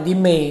kemarin, di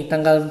Mei,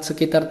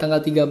 sekitar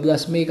tanggal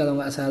 13 Mei kalau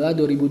nggak salah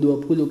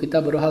 2020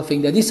 kita baru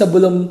halving. Jadi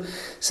sebelum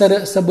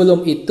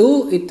itu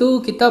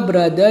kita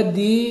berada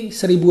di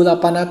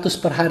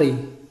 1.800 per hari.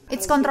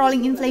 It's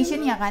controlling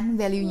inflation ya kan,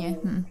 value-nya.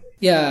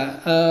 Ya,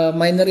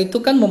 miner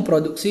itu kan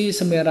memproduksi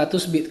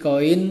 900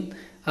 Bitcoin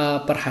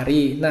per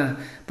hari. Nah,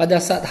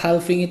 pada saat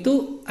halving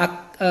itu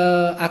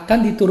akan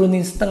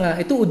diturunin setengah.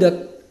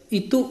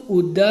 Itu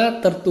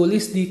udah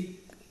tertulis di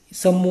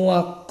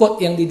semua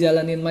code yang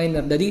dijalanin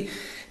miner. Jadi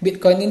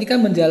Bitcoin ini kan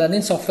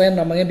menjalanin software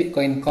namanya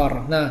Bitcoin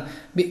Core. Nah,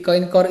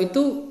 Bitcoin Core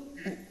itu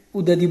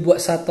udah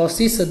dibuat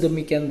Satoshi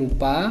sedemikian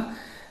rupa.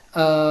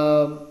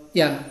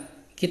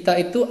 Kita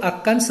itu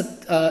akan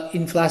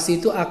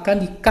inflasi itu akan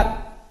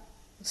di-cut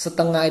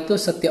setengah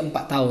itu setiap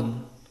 4 tahun.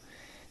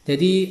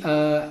 Jadi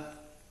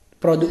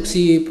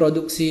produksi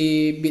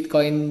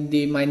Bitcoin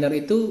di miner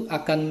itu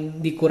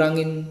akan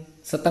dikurangin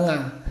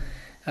setengah.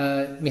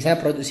 Misalnya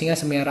produksinya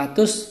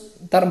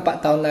 900, ntar 4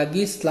 tahun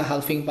lagi, setelah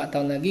halving 4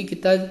 tahun lagi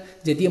kita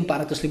jadi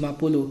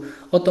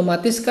 450.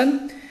 Otomatis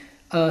kan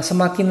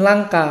semakin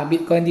langka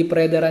Bitcoin di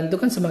peredaran itu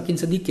kan semakin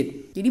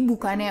sedikit. Jadi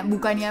bukannya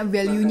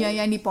value-nya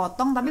yang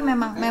dipotong, tapi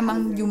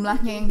memang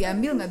jumlahnya yang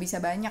diambil nggak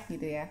bisa banyak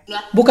gitu ya?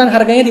 Bukan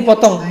harganya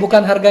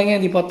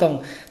yang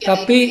dipotong,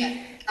 tapi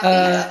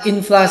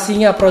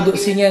inflasinya,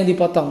 produksinya yang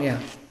dipotong ya.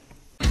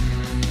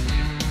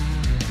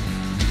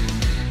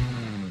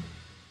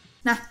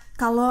 Nah,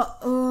 kalau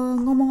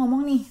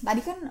ngomong-ngomong nih,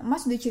 tadi kan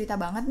Mas udah cerita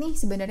banget nih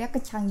sebenarnya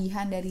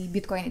kecanggihan dari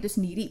Bitcoin itu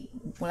sendiri,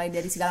 mulai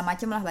dari segala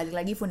macam lah, balik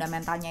lagi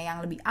fundamentalnya yang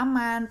lebih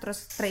aman,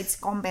 terus trade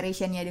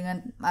comparison-nya dengan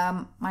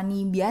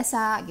money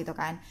biasa gitu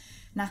kan.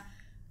 Nah,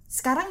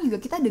 sekarang juga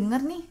kita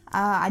dengar nih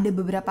ada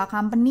beberapa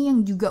company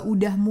yang juga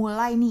udah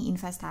mulai nih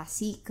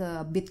investasi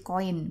ke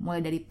Bitcoin,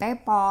 mulai dari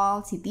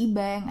PayPal,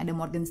 Citibank, ada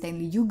Morgan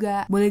Stanley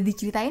juga. Boleh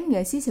diceritain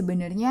nggak sih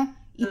sebenarnya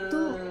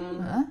itu?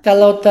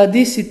 Kalau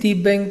tadi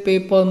Citibank,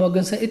 PayPal,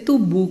 Morgan Stanley itu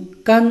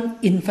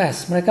bukan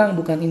invest,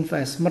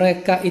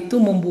 mereka itu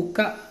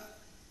membuka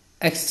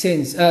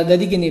exchange.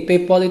 Jadi gini,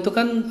 PayPal itu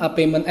kan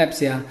payment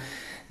apps ya.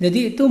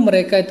 Jadi itu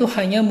mereka itu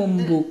hanya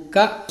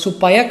membuka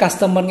supaya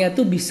customernya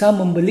itu bisa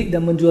membeli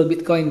dan menjual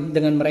Bitcoin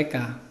dengan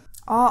mereka.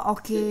 Oh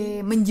oke.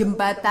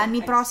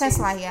 Menjembatani proses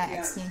lah ya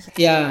exchange.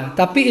 Ya,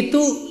 tapi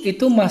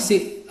itu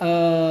masih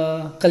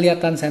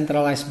kelihatan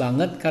centralized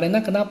banget.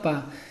 Karena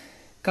kenapa?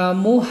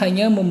 Kamu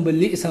hanya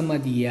membeli sama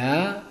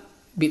dia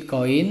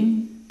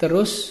Bitcoin,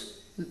 terus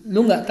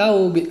lu nggak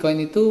tahu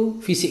Bitcoin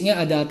itu fisiknya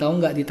ada atau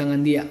nggak di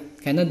tangan dia.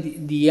 Karena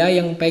dia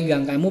yang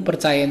pegang, kamu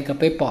percayain ke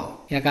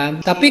PayPal, ya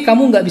kan? Tapi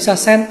kamu nggak bisa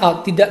send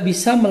out, tidak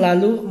bisa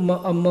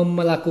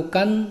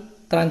melakukan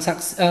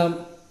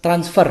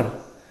transfer.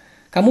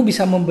 Kamu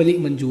bisa membeli,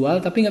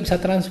 menjual, tapi nggak bisa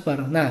transfer.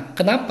 Nah,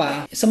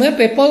 kenapa?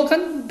 Sebenarnya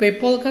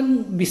PayPal kan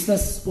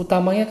bisnis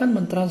utamanya kan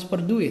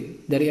mentransfer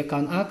duit dari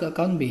account A ke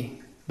account B,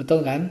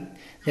 betul kan?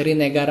 Dari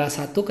negara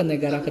satu ke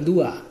negara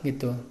kedua,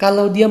 gitu.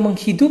 Kalau dia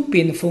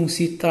menghidupin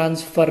fungsi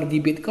transfer di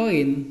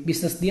Bitcoin,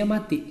 bisnis dia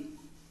mati.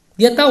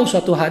 Dia tahu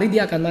suatu hari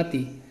dia akan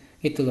mati,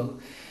 gitu loh.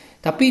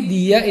 Tapi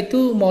dia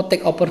itu mau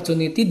take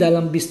opportunity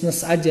dalam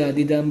bisnis aja,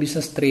 di dalam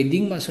bisnis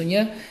trading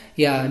maksudnya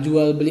ya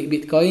jual beli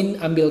Bitcoin,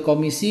 ambil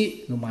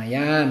komisi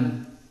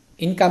lumayan,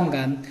 income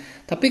kan.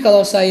 Tapi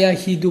kalau saya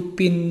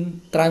hidupin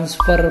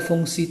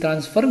fungsi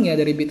transfernya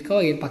dari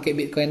Bitcoin, pakai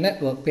Bitcoin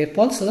Network,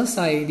 PayPal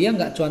selesai, dia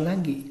nggak cuan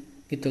lagi.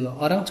 Gitu loh.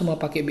 Orang cuma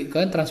pakai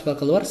Bitcoin transfer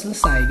keluar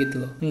selesai gitu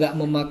loh. Nggak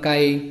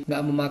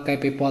memakai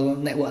PayPal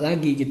network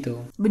lagi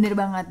gitu. Bener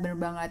banget.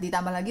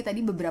 Ditambah lagi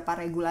tadi beberapa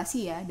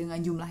regulasi ya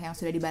dengan jumlah yang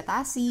sudah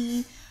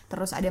dibatasi.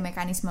 Terus ada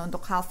mekanisme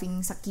untuk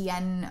halving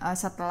sekian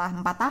setelah 4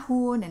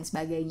 tahun dan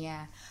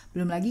sebagainya.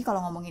 Belum lagi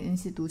kalau ngomongin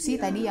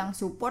institusi tadi yang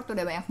support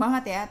udah banyak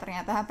banget ya.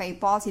 Ternyata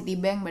PayPal,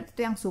 Citibank berarti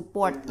itu yang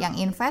support, yang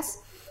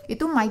invest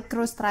itu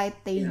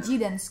MicroStrategy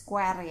dan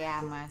Square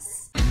ya,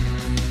 Mas.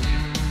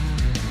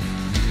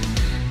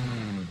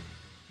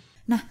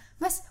 Nah,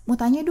 Mas, mau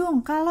tanya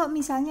dong, kalau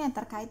misalnya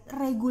terkait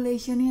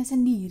regulationnya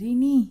sendiri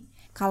nih,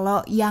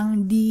 kalau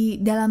yang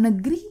di dalam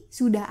negeri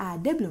sudah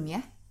ada belum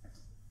ya?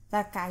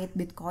 Terkait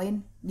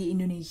Bitcoin di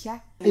Indonesia?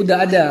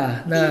 Udah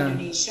ada. Nah,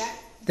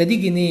 jadi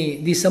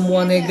gini, di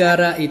semua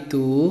negara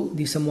itu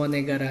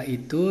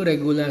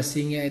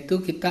regulasinya itu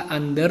kita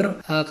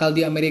under, kalau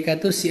di Amerika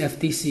itu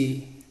CFTC,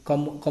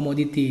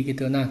 komoditi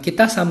gitu. Nah,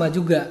 kita sama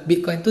juga,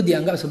 Bitcoin itu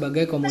dianggap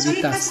sebagai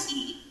komoditas.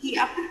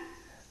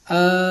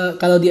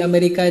 Kalau di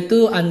Amerika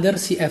itu under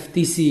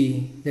CFTC,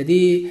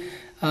 jadi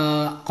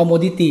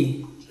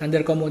komoditi,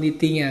 under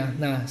komoditinya.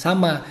 Nah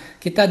sama,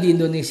 kita di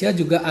Indonesia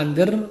juga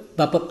under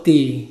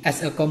Bapepti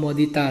as a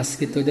komoditas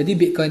gitu. Jadi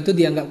Bitcoin itu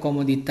dianggap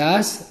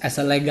komoditas, as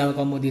a legal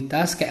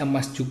komoditas kayak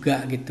emas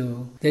juga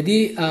gitu.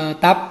 Jadi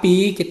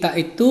tapi kita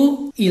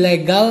itu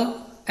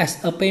ilegal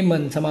as a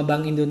payment sama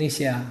Bank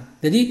Indonesia.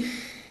 Jadi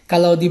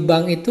kalau di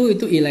bank itu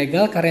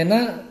ilegal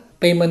karena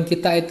payment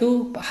kita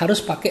itu harus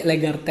pakai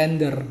legal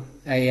tender.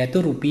 Yaitu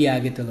rupiah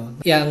gitu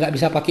loh. Ya nggak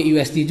bisa pakai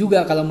USD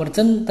juga. Kalau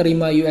merchant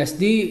terima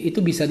USD itu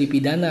bisa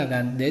dipidana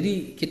kan.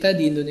 Jadi kita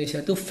di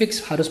Indonesia tuh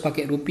fix harus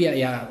pakai rupiah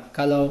ya.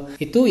 Kalau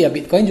itu ya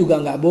Bitcoin juga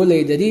nggak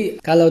boleh. Jadi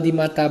kalau di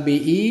mata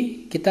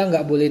BI kita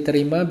nggak boleh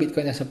terima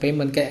Bitcoin as a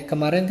payment. Kayak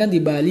kemarin kan di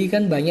Bali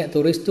kan banyak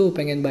turis tuh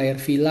pengen bayar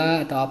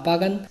villa atau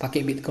apa kan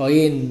pakai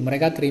Bitcoin.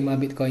 Mereka terima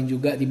Bitcoin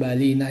juga di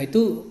Bali. Nah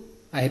itu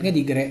akhirnya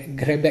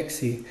digrebek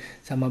sih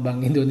sama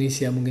Bank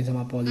Indonesia, mungkin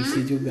sama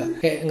polisi juga.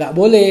 Kayak nggak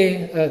boleh,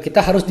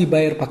 kita harus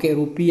dibayar pakai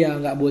rupiah,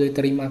 nggak boleh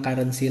terima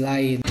currency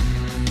lain.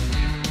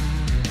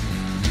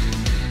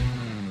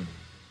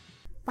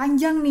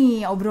 Panjang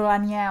nih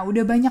obrolannya,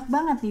 udah banyak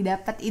banget nih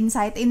dapat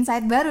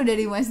insight baru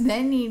dari Mas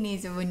Dani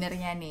nih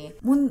sebenarnya nih.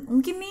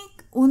 Mungkin nih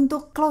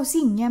untuk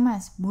closingnya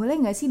Mas,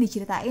 boleh nggak sih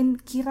diceritain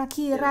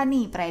kira-kira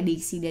nih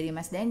prediksi dari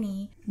Mas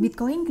Dani?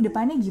 Bitcoin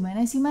kedepannya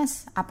gimana sih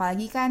Mas?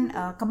 Apalagi kan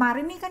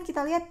kemarin nih kan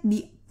kita lihat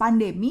di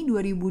pandemi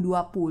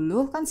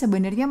 2020 kan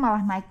sebenarnya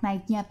malah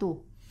naik-naiknya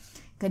tuh.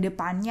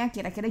 Kedepannya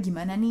kira-kira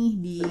gimana nih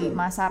di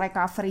masa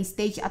recovery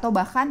stage atau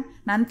bahkan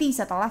nanti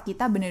setelah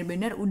kita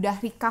benar-benar udah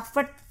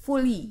recovered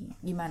fully,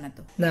 gimana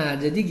tuh? Nah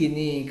jadi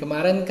gini,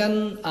 kemarin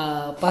kan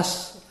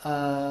pas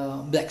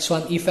Black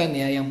Swan event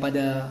ya yang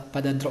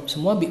pada drop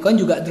semua, Bitcoin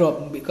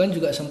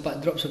juga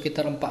sempat drop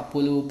sekitar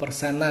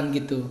 40%-an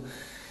gitu.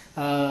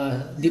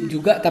 Deep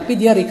juga, tapi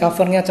dia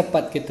recovernya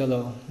cepat gitu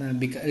loh. Nah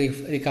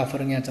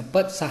recovernya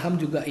cepat, saham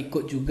juga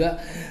ikut juga.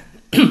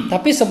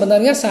 Tapi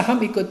sebenarnya saham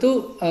ikut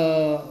tuh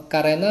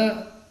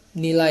karena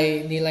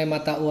nilai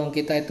mata uang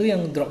kita itu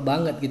yang drop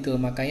banget gitu,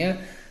 makanya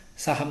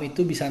saham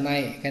itu bisa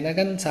naik. Karena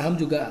kan saham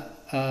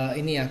juga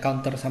ini ya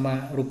counter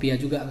sama rupiah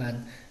juga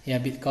kan. Ya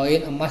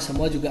Bitcoin, emas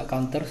semua juga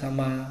counter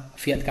sama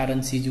fiat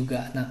currency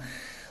juga. Nah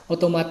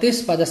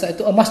otomatis pada saat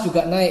itu emas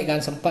juga naik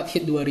kan, sempat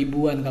hit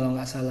 2000-an kalau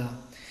nggak salah.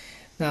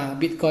 Nah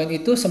Bitcoin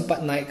itu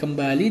sempat naik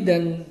kembali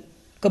dan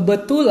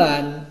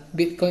kebetulan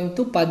Bitcoin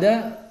itu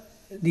pada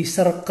di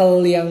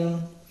circle yang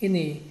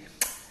ini,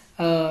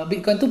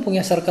 Bitcoin tuh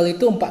punya circle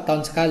itu 4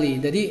 tahun sekali.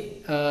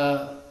 Jadi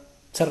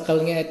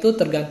circle-nya itu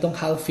tergantung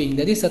halving.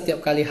 Jadi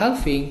setiap kali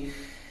halving,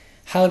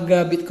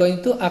 harga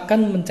Bitcoin itu akan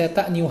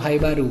mencetak new high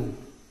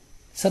baru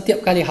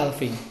setiap kali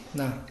halving.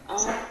 Nah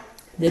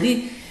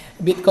jadi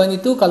Bitcoin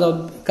itu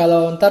kalau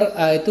ntar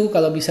itu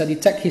kalau bisa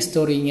dicek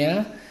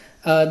historinya,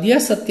 dia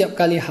setiap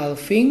kali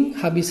halving,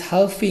 habis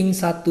halving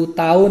 1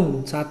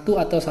 tahun, 1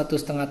 atau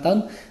 1,5 tahun,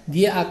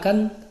 dia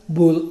akan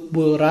bull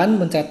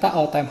run mencetak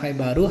all time high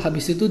baru.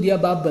 Habis itu dia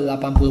bubble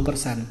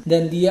 80%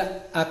 dan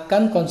dia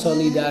akan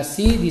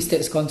konsolidasi di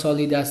stage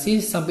konsolidasi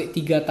sampai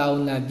 3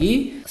 tahun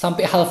lagi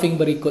sampai halving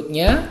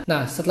berikutnya.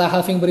 Nah setelah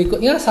halving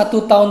berikutnya, 1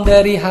 tahun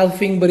dari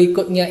halving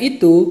berikutnya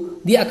itu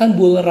dia akan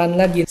bull run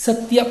lagi.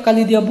 Setiap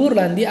kali dia bull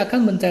run, dia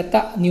akan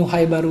mencetak new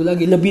high baru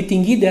lagi, lebih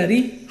tinggi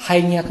dari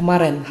high-nya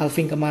kemarin,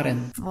 halving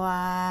kemarin.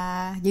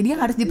 Wah, jadi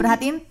yang harus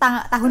diperhatiin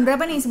tahun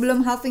berapa nih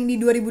sebelum halving di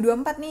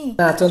 2024 nih?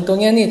 Nah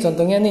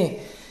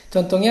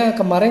contohnya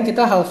kemarin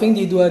kita halving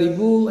di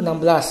 2016,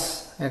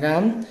 ya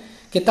kan?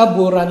 Kita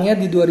bull run-nya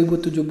di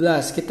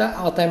 2017. Kita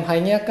all time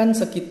high-nya kan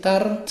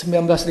sekitar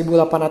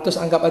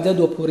 19.800, anggap aja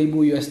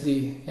 20.000 USD,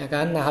 ya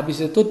kan? Nah, habis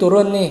itu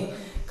turun nih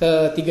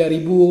ke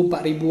 3.000,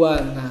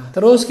 4.000-an. Nah,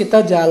 terus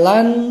kita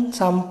jalan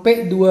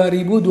sampai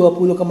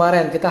 2020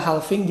 kemarin, kita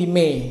halving di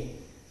Mei,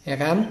 ya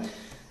kan?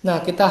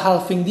 Nah, kita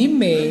halving di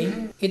Mei,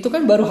 itu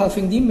kan baru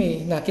halving di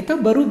Mei. Nah, kita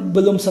baru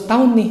belum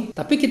setahun nih,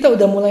 tapi kita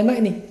udah mulai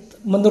naik nih.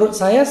 Menurut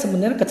saya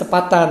sebenarnya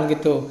kecepatan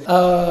gitu.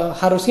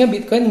 Harusnya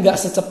Bitcoin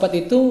nggak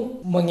secepat itu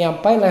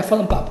menyampai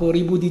level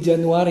 40.000 di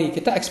Januari.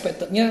 Kita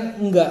expectednya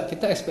enggak,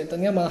 kita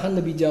expectednya malahan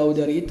lebih jauh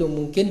dari itu.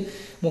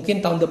 Mungkin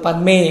tahun depan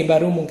Mei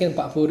baru mungkin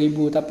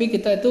 40.000. Tapi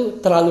kita itu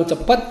terlalu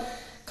cepat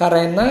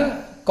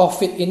karena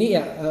COVID ini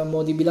ya,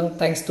 mau dibilang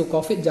thanks to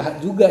COVID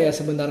jahat juga ya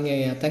sebenarnya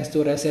ya. Thanks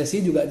to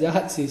resesi juga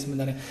jahat sih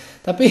sebenarnya.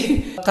 Tapi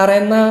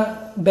karena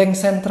bank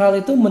sentral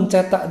itu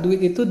mencetak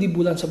duit itu di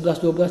bulan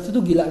 11-12 itu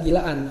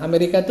gila-gilaan.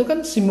 Amerika itu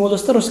kan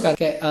stimulus terus kan.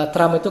 Kayak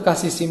Trump itu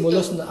kasih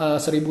stimulus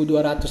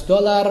 $1.200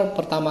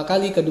 pertama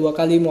kali, kedua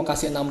kali mau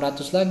kasih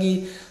 600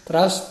 lagi.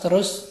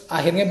 Terus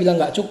akhirnya bilang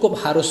nggak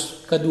cukup,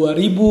 harus ke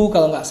 2.000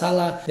 kalau nggak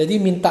salah. Jadi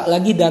minta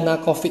lagi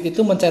dana COVID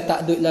itu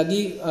mencetak duit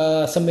lagi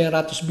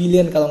 900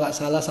 billion kalau nggak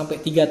salah,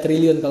 sampai 3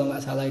 triliun kalau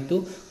nggak salah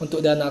itu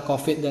untuk dana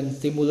COVID dan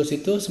stimulus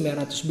itu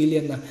 900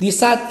 billion. Nah, di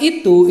saat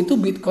itu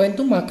Bitcoin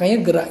tuh makanya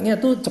geraknya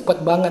tuh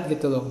cepet banget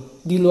gitu loh.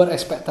 Di luar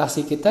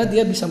ekspektasi kita,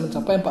 dia bisa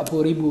mencapai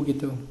 40.000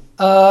 gitu.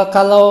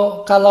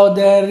 Kalau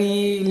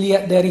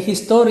lihat dari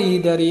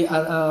history, dari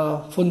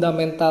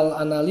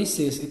fundamental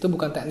analysis, itu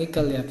bukan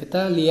technical ya.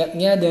 Kita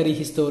lihatnya dari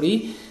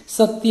history,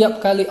 setiap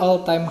kali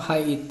all time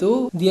high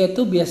itu dia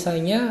tuh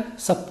biasanya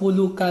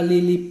 10 kali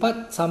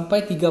lipat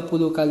sampai 30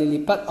 kali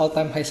lipat all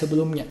time high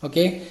sebelumnya.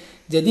 Oke?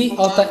 Jadi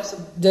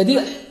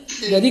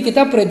jadi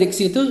kita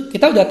prediksi itu,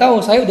 kita udah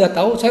tahu, saya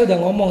udah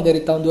ngomong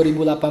dari tahun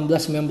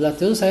 2018-19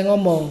 itu saya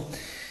ngomong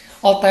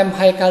all time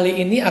high kali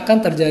ini akan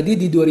terjadi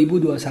di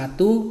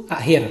 2021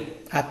 akhir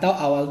atau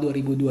awal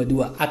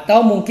 2022 atau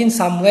mungkin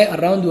somewhere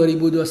around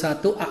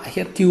 2021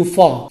 akhir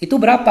Q4. Itu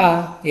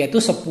berapa? Yaitu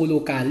 10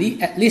 kali,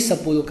 at least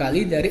 10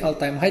 kali dari all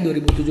time high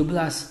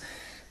 2017.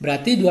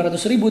 Berarti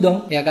 200.000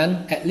 dong, ya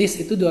kan? At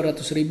least itu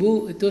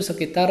 200.000, itu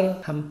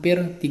sekitar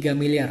hampir 3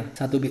 miliar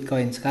satu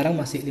Bitcoin. Sekarang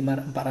masih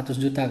 400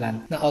 juta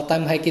kan. Nah, all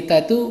time high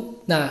kita itu,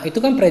 nah itu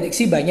kan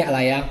prediksi banyak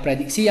lah ya.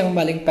 Prediksi yang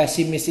paling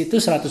pesimis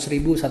itu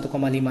 100.000,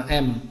 1,5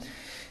 M.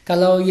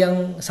 Kalau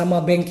yang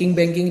sama banking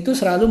itu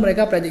selalu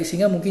mereka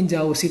prediksinya mungkin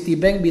jauh.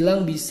 Citibank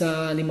bilang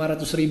bisa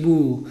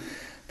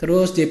 500.000.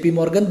 Terus JP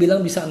Morgan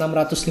bilang bisa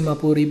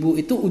 650.000,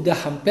 itu udah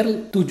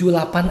hampir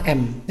 78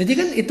 M. Jadi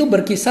kan itu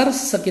berkisar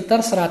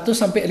sekitar 100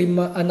 sampai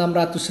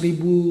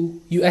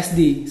 600.000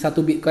 USD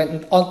satu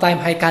Bitcoin all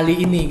time high kali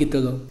ini gitu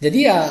loh.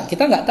 Jadi ya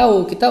kita nggak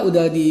tahu,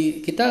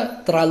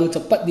 kita terlalu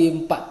cepat di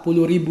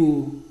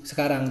 40.000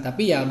 sekarang.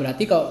 Tapi ya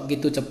berarti kalau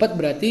gitu cepat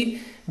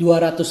berarti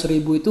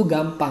 200.000 itu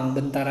gampang,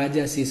 bentar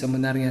aja sih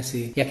sebenarnya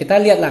sih. Ya kita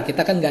lihat lah,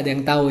 kita kan nggak ada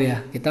yang tahu ya.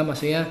 Kita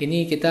maksudnya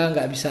ini kita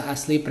nggak bisa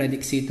asli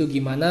prediksi itu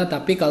gimana.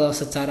 Tapi kalau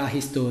secara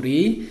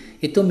history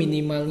itu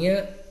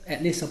minimalnya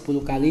at least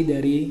 10 kali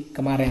dari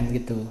kemarin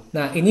gitu.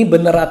 Nah ini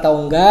bener atau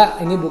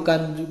enggak? Ini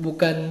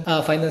bukan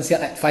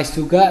financial advice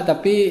juga,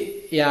 tapi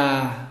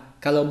ya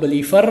kalau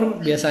believer,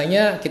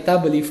 biasanya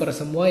kita believer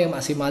semua yang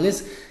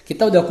maksimalis,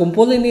 kita udah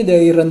kumpulin nih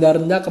dari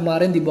rendah-rendah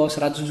kemarin di bawah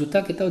 100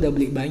 juta, kita udah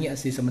beli banyak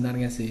sih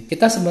sebenarnya sih.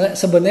 Kita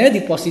sebenarnya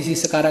di posisi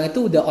sekarang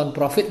itu udah on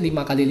profit 5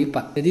 kali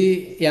lipat.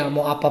 Jadi ya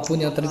mau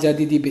apapun yang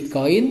terjadi di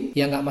Bitcoin,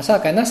 ya nggak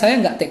masalah, karena saya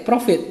nggak take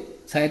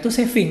profit, saya itu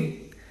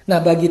saving. Nah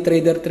bagi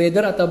trader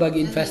atau bagi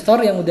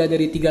investor yang udah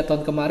dari 3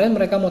 tahun kemarin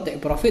mereka mau take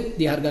profit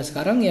di harga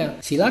sekarang, ya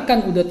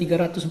silakan, udah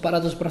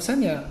 300-400%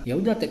 ya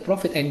udah take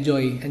profit,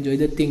 enjoy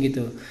the thing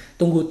gitu.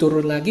 Tunggu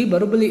turun lagi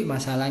baru beli.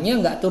 Masalahnya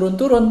nggak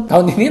turun-turun,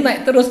 tahun ini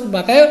naik terus,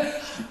 makanya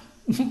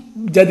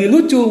jadi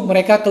lucu,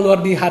 mereka keluar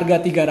di harga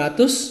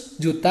 300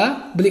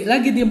 juta, beli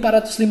lagi di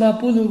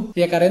 450.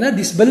 Ya karena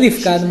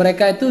disbelief kan,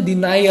 mereka itu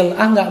denial,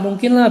 nggak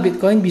mungkin lah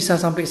Bitcoin bisa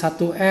sampai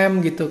 1 M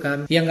gitu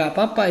kan. Ya nggak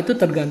apa-apa, itu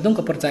tergantung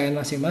kepercayaan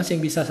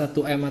masing-masing, bisa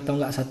 1 M atau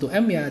nggak 1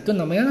 M, ya itu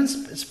namanya kan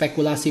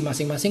spekulasi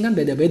masing-masing kan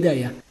beda-beda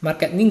ya.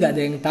 Market ini nggak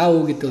ada yang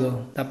tahu gitu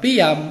loh. Tapi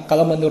ya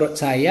kalau menurut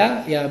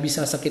saya ya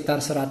bisa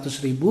sekitar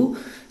 100.000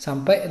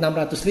 sampai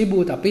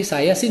 600.000, tapi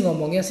saya sih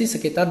ngomongnya sih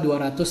sekitar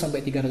 200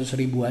 sampai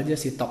 300.000 aja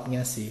sih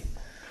topnya sih.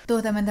 Tuh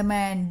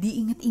teman-teman,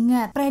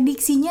 diingat-ingat,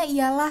 prediksinya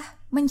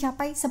ialah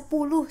mencapai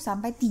 10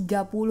 sampai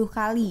 30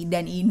 kali,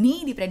 dan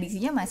ini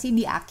diprediksinya masih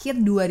di akhir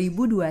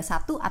 2021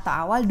 atau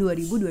awal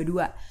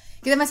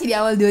 2022. Kita masih di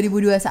awal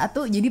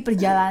 2021, jadi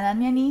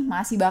perjalanannya nih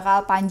masih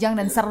bakal panjang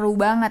dan seru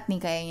banget nih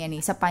kayaknya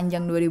nih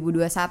sepanjang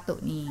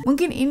 2021 nih.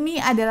 Mungkin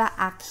ini adalah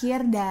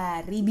akhir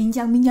dari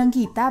bincang-bincang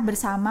kita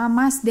bersama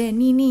Mas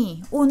Denny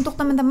nih. Untuk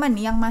teman-teman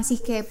yang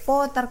masih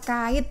kepo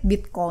terkait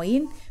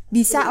Bitcoin,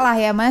 bisa lah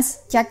ya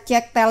Mas cek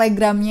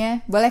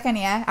telegramnya, boleh kan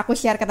ya aku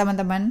share ke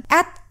teman-teman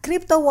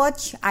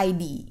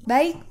 @CryptoWatchID.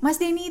 Baik Mas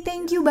Denny,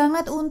 thank you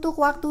banget untuk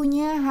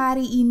waktunya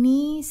hari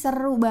ini,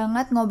 seru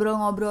banget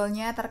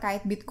ngobrol-ngobrolnya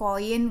terkait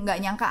Bitcoin.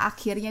 Gak nyangka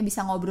akhirnya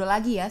bisa ngobrol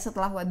lagi ya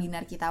setelah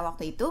webinar kita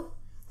waktu itu.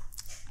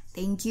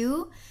 Thank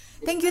you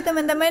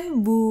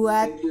teman-teman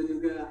buat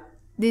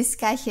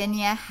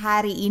discussionnya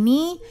hari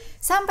ini.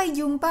 Sampai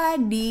jumpa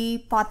di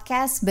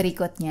podcast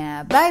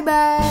berikutnya.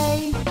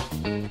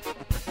 Bye-bye.